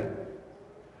ready,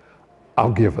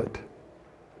 I'll give it.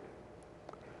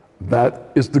 That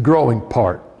is the growing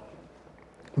part.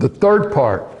 The third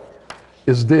part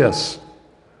is this.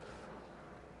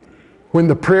 When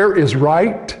the prayer is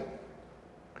right,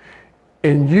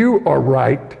 and you are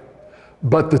right,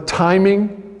 but the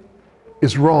timing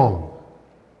is wrong.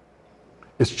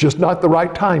 It's just not the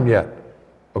right time yet,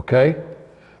 okay?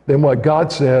 Then what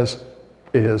God says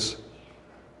is,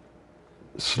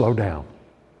 slow down.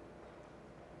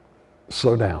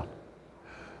 Slow down.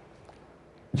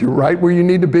 You're right where you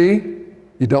need to be.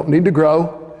 You don't need to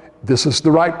grow. This is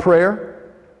the right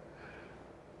prayer.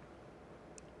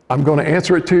 I'm going to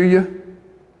answer it to you,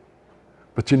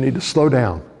 but you need to slow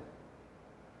down.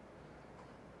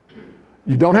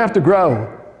 You don't have to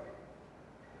grow.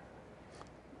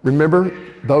 Remember,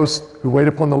 those who wait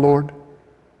upon the Lord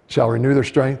shall renew their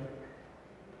strength.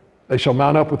 They shall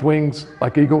mount up with wings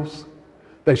like eagles.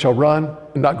 They shall run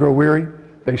and not grow weary.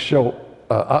 They shall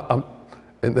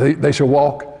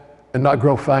walk and not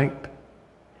grow faint.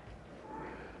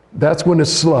 That's when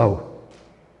it's slow.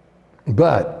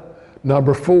 But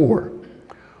number 4,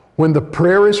 when the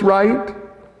prayer is right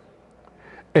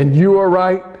and you are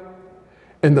right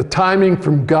and the timing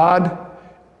from God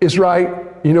is right,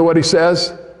 you know what he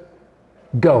says?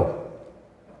 Go.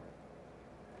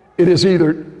 It is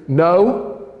either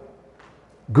no,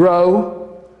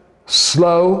 grow,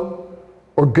 slow,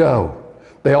 or go.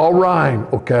 They all rhyme,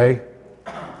 okay?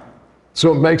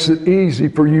 So it makes it easy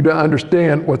for you to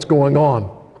understand what's going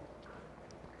on.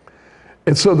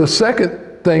 And so the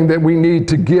second thing that we need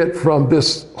to get from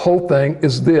this whole thing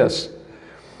is this.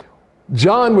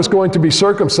 John was going to be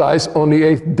circumcised on the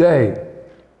 8th day.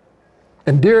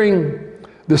 And during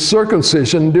this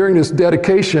circumcision, during this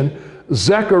dedication,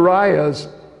 Zacharias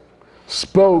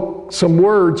spoke some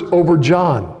words over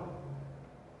John.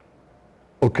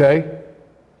 Okay?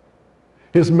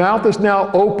 His mouth is now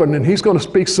open and he's going to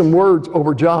speak some words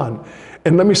over John.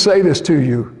 And let me say this to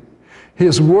you.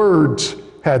 his words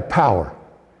had power.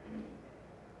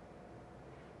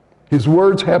 His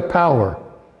words have power.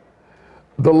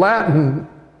 The Latin,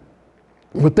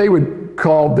 what they would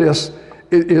call this,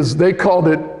 is they called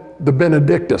it the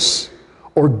Benedictus,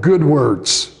 or good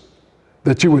words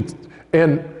that you would,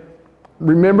 and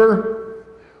remember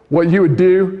what you would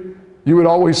do? You would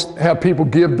always have people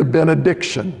give the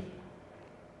benediction.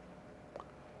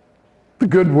 The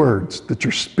good words that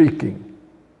you're speaking.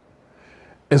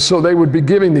 And so they would be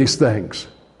giving these things.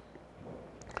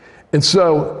 And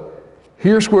so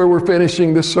here's where we're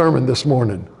finishing this sermon this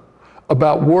morning,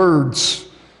 about words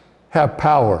have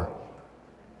power.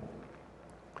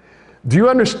 Do you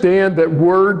understand that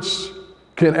words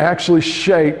can actually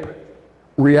shape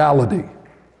reality?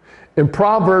 In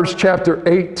Proverbs chapter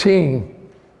 18,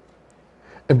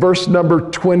 in verse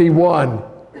number 21,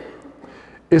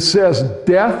 it says,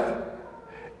 death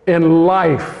and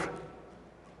life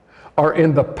are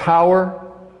in the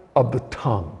power of the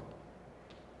tongue.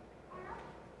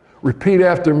 Repeat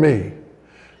after me.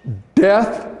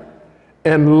 Death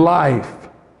and life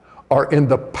are in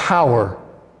the power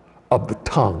of the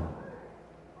tongue.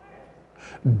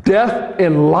 Death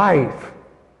and life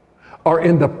are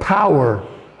in the power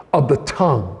of the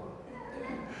tongue.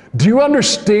 Do you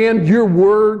understand your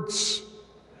words?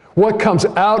 What comes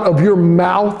out of your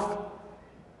mouth?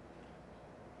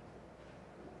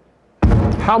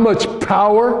 How much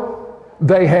power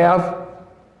they have?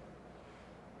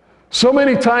 So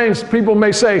many times people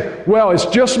may say, well, it's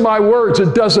just my words.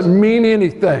 It doesn't mean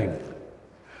anything.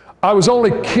 I was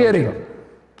only kidding.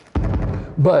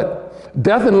 But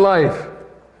death and life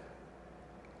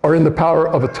are in the power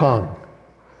of a tongue.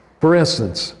 For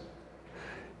instance,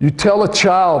 you tell a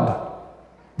child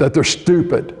that they're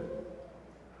stupid,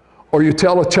 or you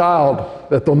tell a child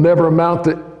that they'll never amount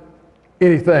to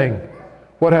anything.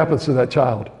 What happens to that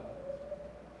child?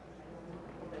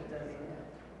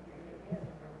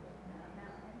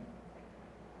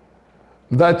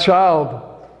 That child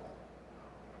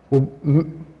will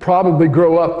probably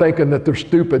grow up thinking that they're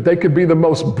stupid. They could be the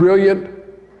most brilliant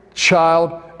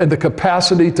child and the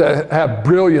capacity to have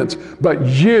brilliance, but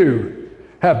you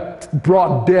have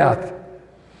brought death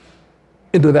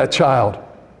into that child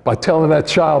by telling that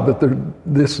child that they're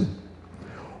this.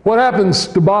 What happens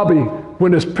to Bobby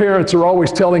when his parents are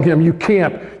always telling him, you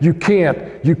can't, you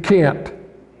can't, you can't?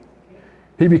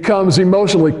 He becomes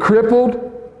emotionally crippled,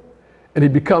 and he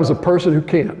becomes a person who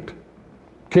can't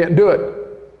do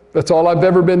it. That's all I've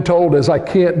ever been told is I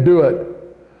can't do it.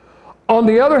 On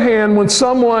the other hand, when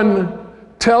someone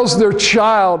tells their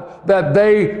child that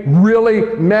they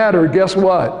really matter, guess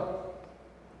what?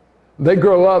 They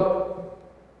grow up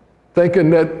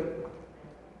thinking that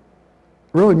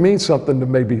really means something to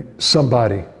maybe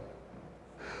somebody.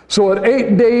 So at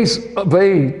 8 days of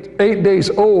age, 8 days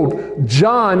old,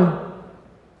 John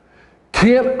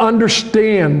can't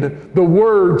understand the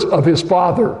words of his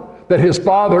father, that his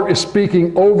father is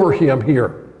speaking over him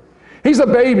here. He's a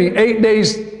baby, 8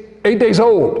 days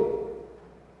old.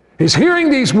 He's hearing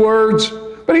these words,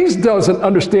 but he doesn't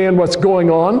understand what's going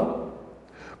on.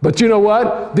 But you know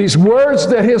what? These words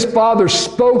that his father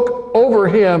spoke over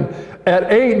him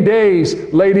at 8 days,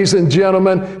 ladies and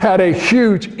gentlemen, had a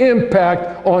huge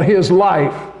impact on his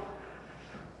life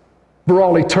for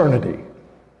all eternity.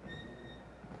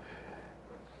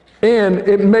 And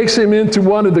it makes him into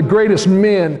one of the greatest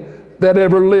men that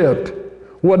ever lived.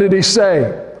 What did he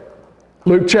say?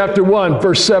 Luke chapter 1,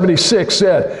 verse 76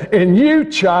 said, and you,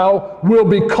 child, will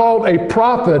be called a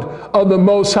prophet of the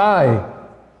Most High.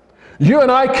 You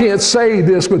and I can't say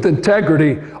this with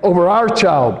integrity over our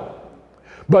child.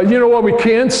 But you know what we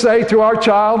can say to our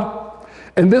child?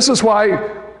 And this is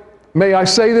why, may I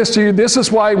say this to you, this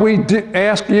is why we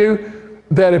ask you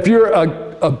that if you're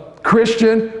a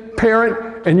Christian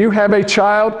parent and you have a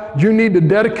child, you need to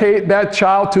dedicate that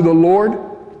child to the Lord.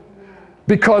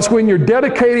 Because when you're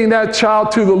dedicating that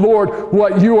child to the Lord,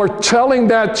 what you are telling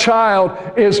that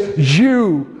child is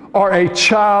you are a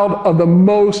child of the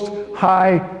Most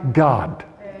High God.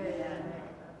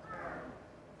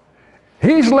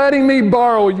 He's letting me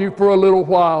borrow you for a little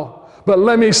while, but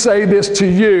let me say this to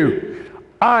you.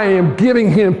 I am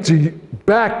giving him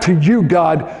back to you,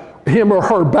 God, him or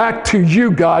her back to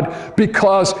you, God,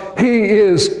 because he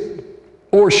is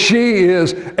or she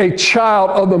is a child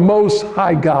of the Most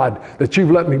High God that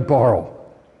you've let me borrow.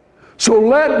 So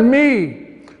let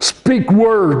me speak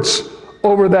words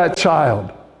over that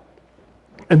child.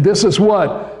 And this is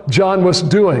what John was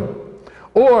doing.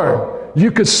 Or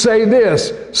you could say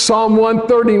this, Psalm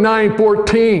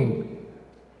 139:14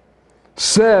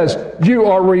 says, you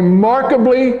are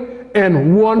remarkably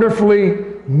and wonderfully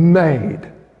made.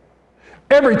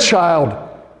 Every child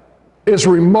is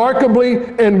remarkably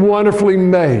and wonderfully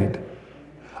made.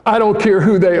 I don't care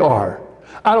who they are.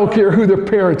 I don't care who their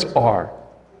parents are.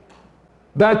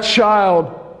 That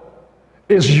child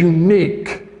is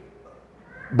unique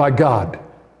by God,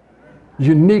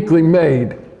 uniquely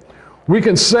made. We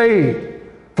can say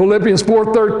Philippians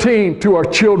 4:13 to our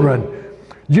children,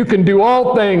 you can do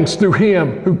all things through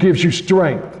him who gives you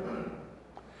strength.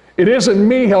 It isn't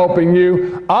me helping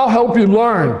you. I'll help you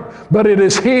learn, but it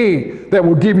is he that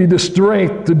will give you the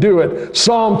strength to do it.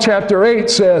 Psalm chapter 8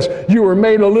 says, you were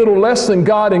made a little less than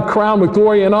God and crowned with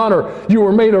glory and honor. You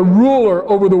were made a ruler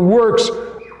over the works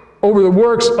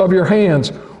of your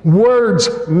hands. Words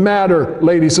matter,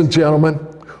 ladies and gentlemen.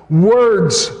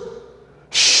 Words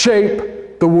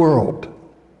shape the world.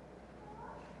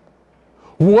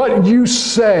 What you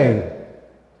say,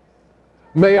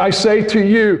 may I say to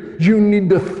you, you need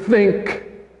to think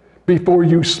before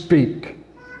you speak.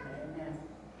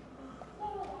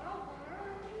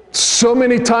 So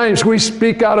many times we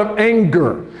speak out of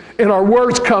anger and our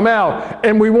words come out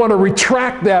and we want to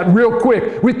retract that real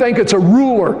quick. We think it's a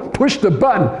ruler. Push the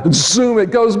button and zoom, it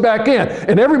goes back in.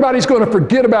 And everybody's going to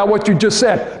forget about what you just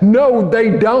said. No, they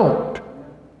don't.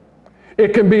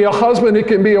 It can be a husband, it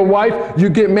can be a wife. You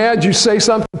get mad, you say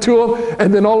something to them,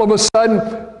 and then all of a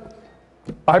sudden,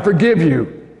 I forgive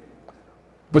you.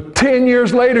 But 10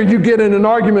 years later, you get in an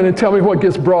argument and tell me what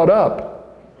gets brought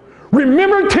up.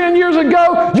 Remember 10 years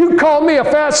ago, you called me a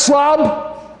fat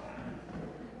slob?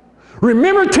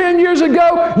 Remember 10 years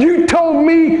ago, you told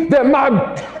me that my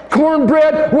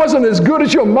cornbread wasn't as good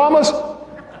as your mama's?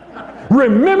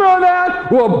 Remember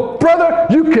that? Well, brother,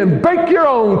 you can bake your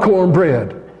own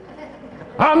cornbread.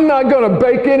 I'm not going to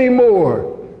bake anymore.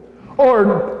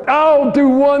 Or I'll do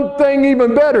one thing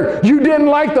even better. You didn't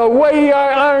like the way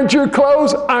I ironed your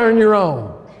clothes? Iron your own.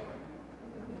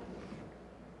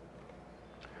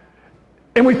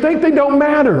 And we think they don't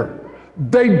matter.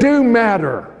 They do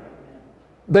matter.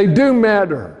 They do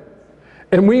matter.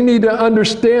 And we need to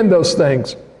understand those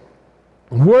things.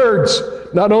 Words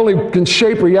not only can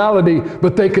shape reality,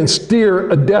 but they can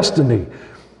steer a destiny.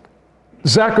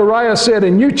 Zechariah said,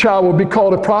 and you, child, will be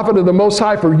called a prophet of the Most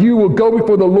High, for you will go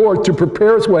before the Lord to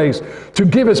prepare his ways, to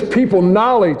give his people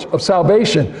knowledge of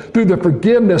salvation through the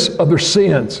forgiveness of their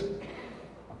sins.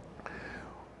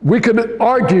 We could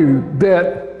argue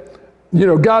that,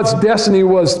 God's destiny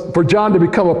was for John to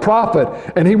become a prophet,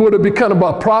 and he would have become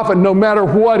a prophet no matter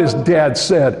what his dad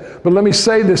said. But let me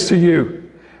say this to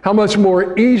you. How much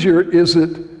more easier is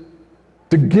it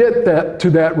to get to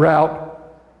that route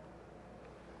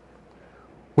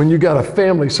when you got a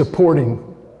family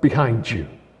supporting behind you?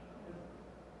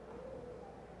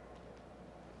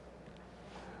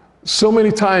 So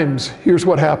many times, here's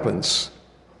what happens.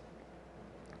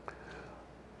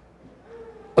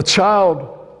 A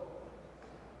child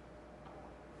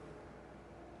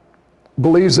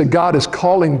believes that God is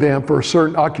calling them for a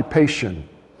certain occupation,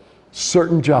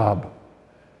 certain job,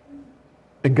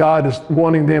 and God is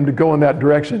wanting them to go in that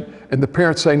direction, and the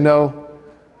parents say, no,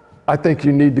 I think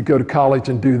you need to go to college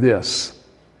and do this,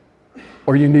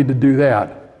 or you need to do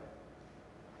that.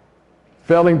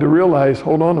 Failing to realize,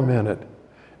 hold on a minute,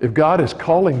 if God is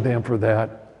calling them for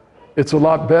that, it's a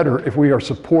lot better if we are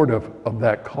supportive of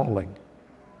that calling.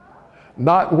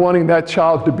 Not wanting that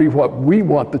child to be what we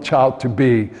want the child to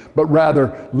be, but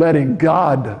rather letting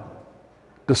God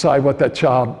decide what that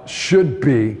child should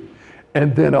be,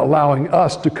 and then allowing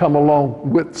us to come along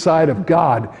with side of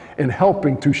God and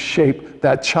helping to shape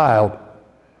that child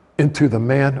into the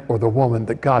man or the woman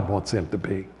that God wants them to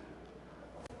be.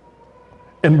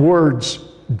 And words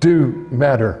do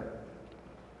matter.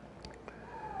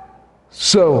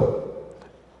 So,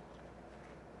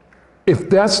 if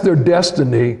that's their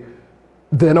destiny,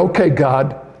 then okay,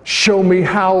 God, show me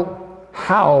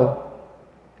how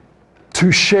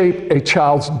to shape a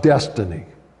child's destiny.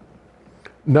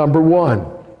 Number one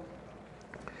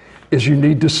is you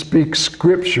need to speak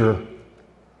scripture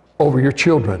over your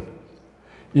children.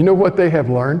 You know what they have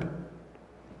learned?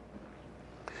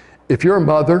 If you're a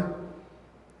mother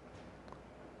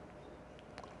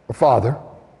or father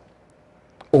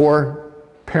or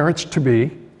parents to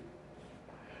be,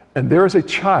 and there is a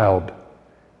child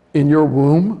in your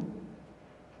womb,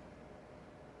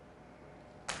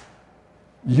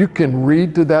 you can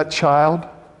read to that child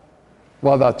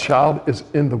while that child is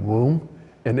in the womb,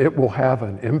 and it will have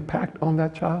an impact on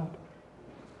that child.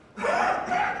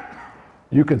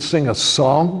 You can sing a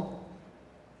song,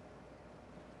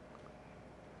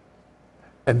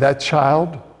 and that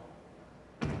child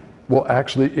will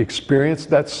actually experience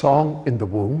that song in the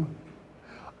womb.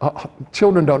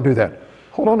 Children don't do that.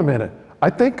 Hold on a minute. I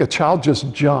think a child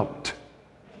just jumped.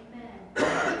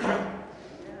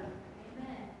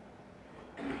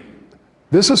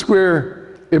 This is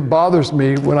where it bothers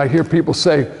me when I hear people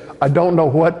say, I don't know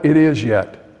what it is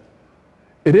yet.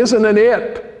 It isn't an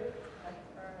it.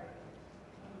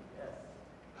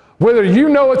 Whether you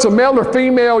know it's a male or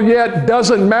female yet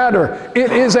doesn't matter.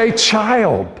 It is a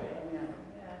child.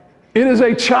 It is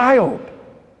a child.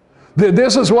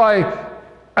 This is why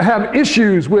I have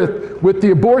issues with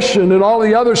the abortion and all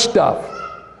the other stuff.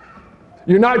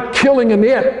 You're not killing an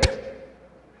it.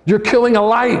 You're killing a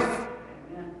life.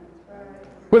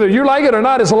 Whether you like it or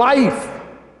not, it's life.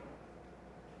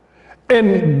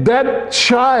 And that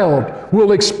child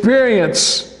will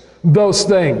experience those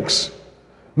things.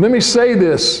 Let me say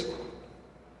this.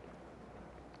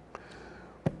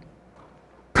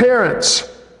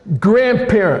 Parents,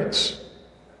 grandparents,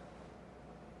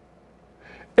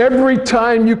 every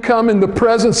time you come in the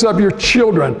presence of your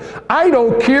children, I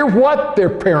don't care what their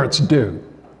parents do,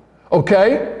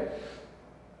 okay?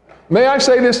 May I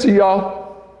say this to y'all?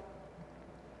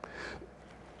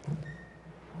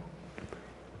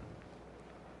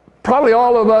 Probably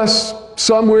all of us,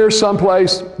 somewhere,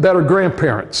 someplace, that are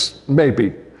grandparents,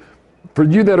 maybe. For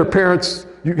you that are parents,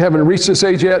 you haven't reached this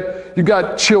age yet, you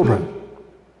got children.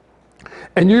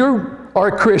 And you are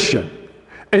a Christian,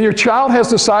 and your child has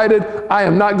decided, I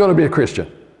am not going to be a Christian.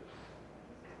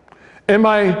 And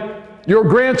your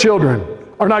grandchildren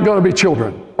are not going to be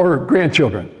children or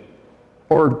grandchildren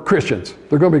or Christians.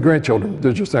 They're going to be grandchildren.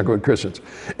 They're just not going to be Christians.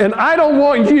 And I don't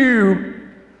want you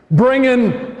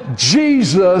bringing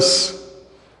Jesus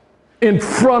in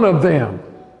front of them.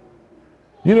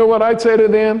 You know what I'd say to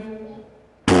them?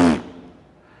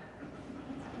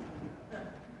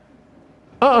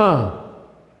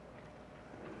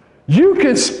 You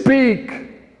can speak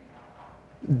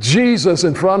Jesus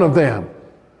in front of them.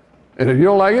 And if you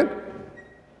don't like it,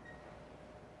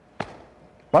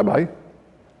 bye-bye.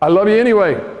 I love you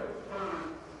anyway.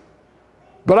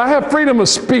 But I have freedom of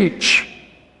speech.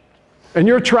 And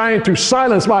you're trying to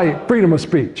silence my freedom of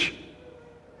speech.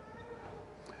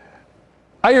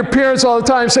 I hear parents all the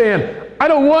time saying, I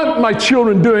don't want my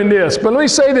children doing this. But let me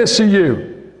say this to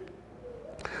you.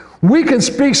 We can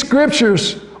speak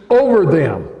scriptures over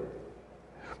them.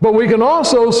 But we can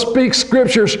also speak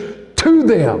scriptures to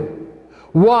them.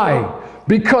 Why?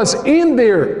 Because in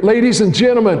there, ladies and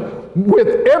gentlemen,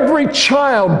 with every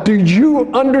child, do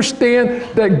you understand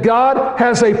that God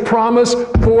has a promise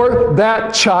for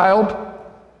that child?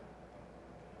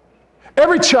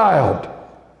 Every child.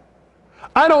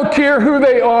 I don't care who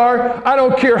they are. I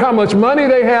don't care how much money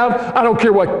they have. I don't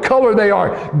care what color they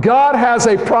are. God has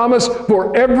a promise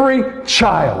for every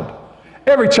child.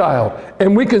 Every child.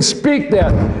 And we can speak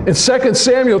that. In 2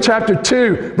 Samuel chapter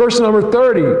 2, verse number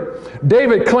 30,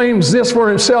 David claims this for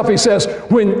himself. He says,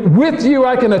 when with you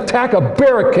I can attack a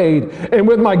barricade, and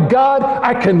with my God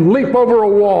I can leap over a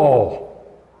wall.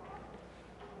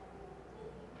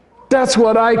 That's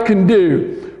what I can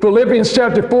do. Philippians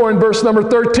chapter 4 and verse number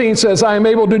 13 says, I am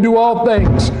able to do all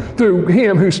things through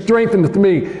him who strengtheneth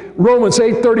me. Romans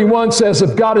 8:31 says,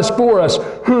 if God is for us,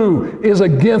 who is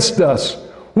against us?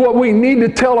 What we need to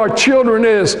tell our children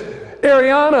is,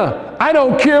 Ariana, I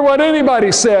don't care what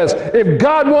anybody says. If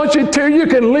God wants you to, you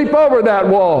can leap over that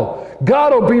wall.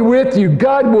 God will be with you.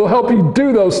 God will help you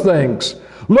do those things.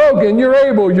 Logan, you're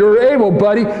able,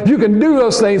 buddy. You can do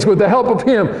those things with the help of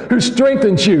him who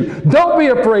strengthens you. Don't be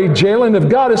afraid, Jalen. If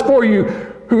God is for you,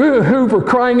 who for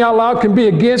crying out loud can be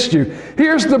against you?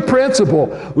 Here's the principle.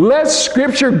 Let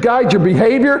Scripture guide your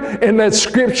behavior, and let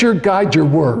Scripture guide your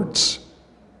words.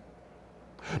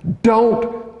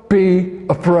 Don't be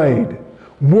afraid.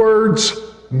 Words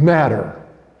matter.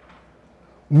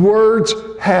 Words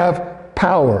have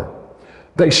power.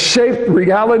 They shape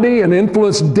reality and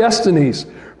influence destinies.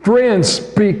 Friends,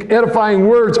 speak edifying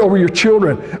words over your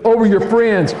children, over your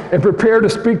friends, and prepare to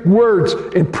speak words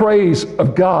in praise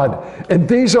of God. And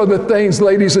these are the things,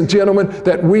 ladies and gentlemen,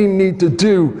 that we need to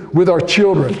do with our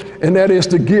children, and that is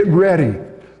to get ready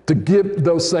to give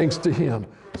those things to Him.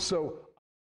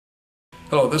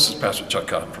 Hello, this is Pastor Chuck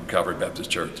Cotton from Calvary Baptist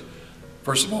Church.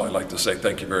 First of all, I'd like to say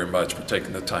thank you very much for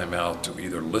taking the time out to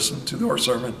either listen to our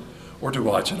sermon or to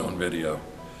watch it on video.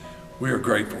 We are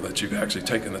grateful that you've actually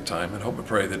taken the time, and hope and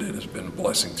pray that it has been a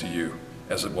blessing to you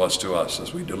as it was to us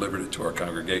as we delivered it to our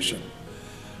congregation.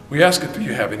 We ask if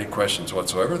you have any questions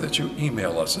whatsoever that you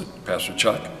email us at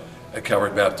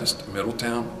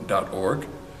pastorchuck@calvarybaptistmiddletown.org,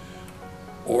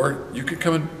 or you could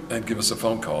come in and give us a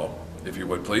phone call, if you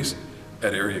would please,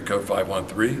 at area code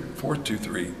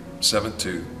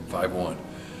 513-423-7251.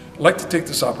 I'd like to take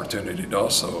this opportunity to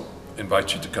also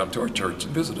invite you to come to our church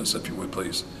and visit us, if you would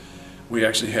please. We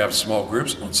actually have small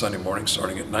groups on Sunday morning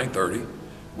starting at 9:30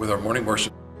 with our morning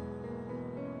worship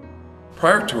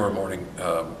prior to our morning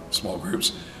small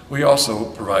groups, we also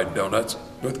provide donuts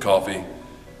with coffee,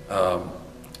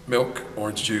 milk,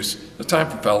 orange juice, a time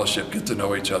for fellowship, get to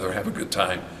know each other, have a good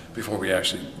time before we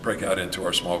actually break out into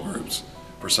our small groups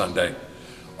for Sunday.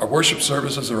 Our worship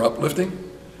services are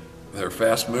uplifting, they're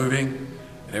fast moving,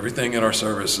 and everything in our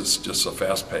service is just a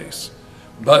fast pace.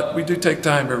 But we do take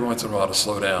time every once in a while to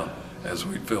slow down as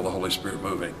we feel the Holy Spirit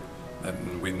moving,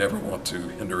 and we never want to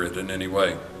hinder it in any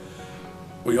way.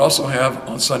 We also have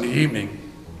on Sunday evening,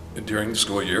 during the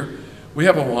school year, we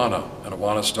have Awana, and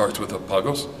Awana starts with the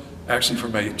Puggles, actually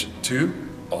from age 2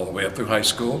 all the way up through high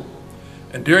school.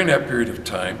 And during that period of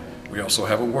time, we also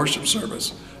have a worship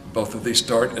service. Both of these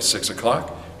start at 6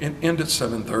 o'clock and end at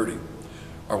 7:30.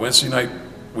 Our Wednesday night,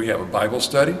 we have a Bible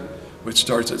study, which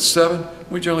starts at 7.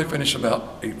 We generally finish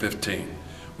about 8:15.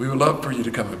 We would love for you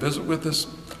to come and visit with us.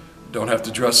 Don't have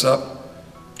to dress up.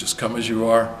 Just come as you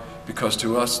are, because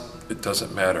to us, it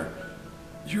doesn't matter.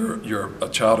 You're a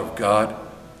child of God,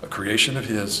 a creation of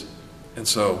His, and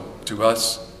so to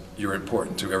us, you're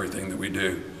important to everything that we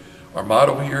do. Our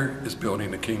motto here is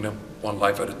building the kingdom one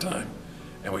life at a time,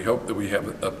 and we hope that we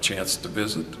have a chance to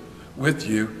visit with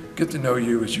you, get to know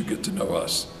you as you get to know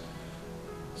us.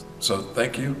 So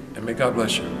thank you, and may God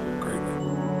bless you.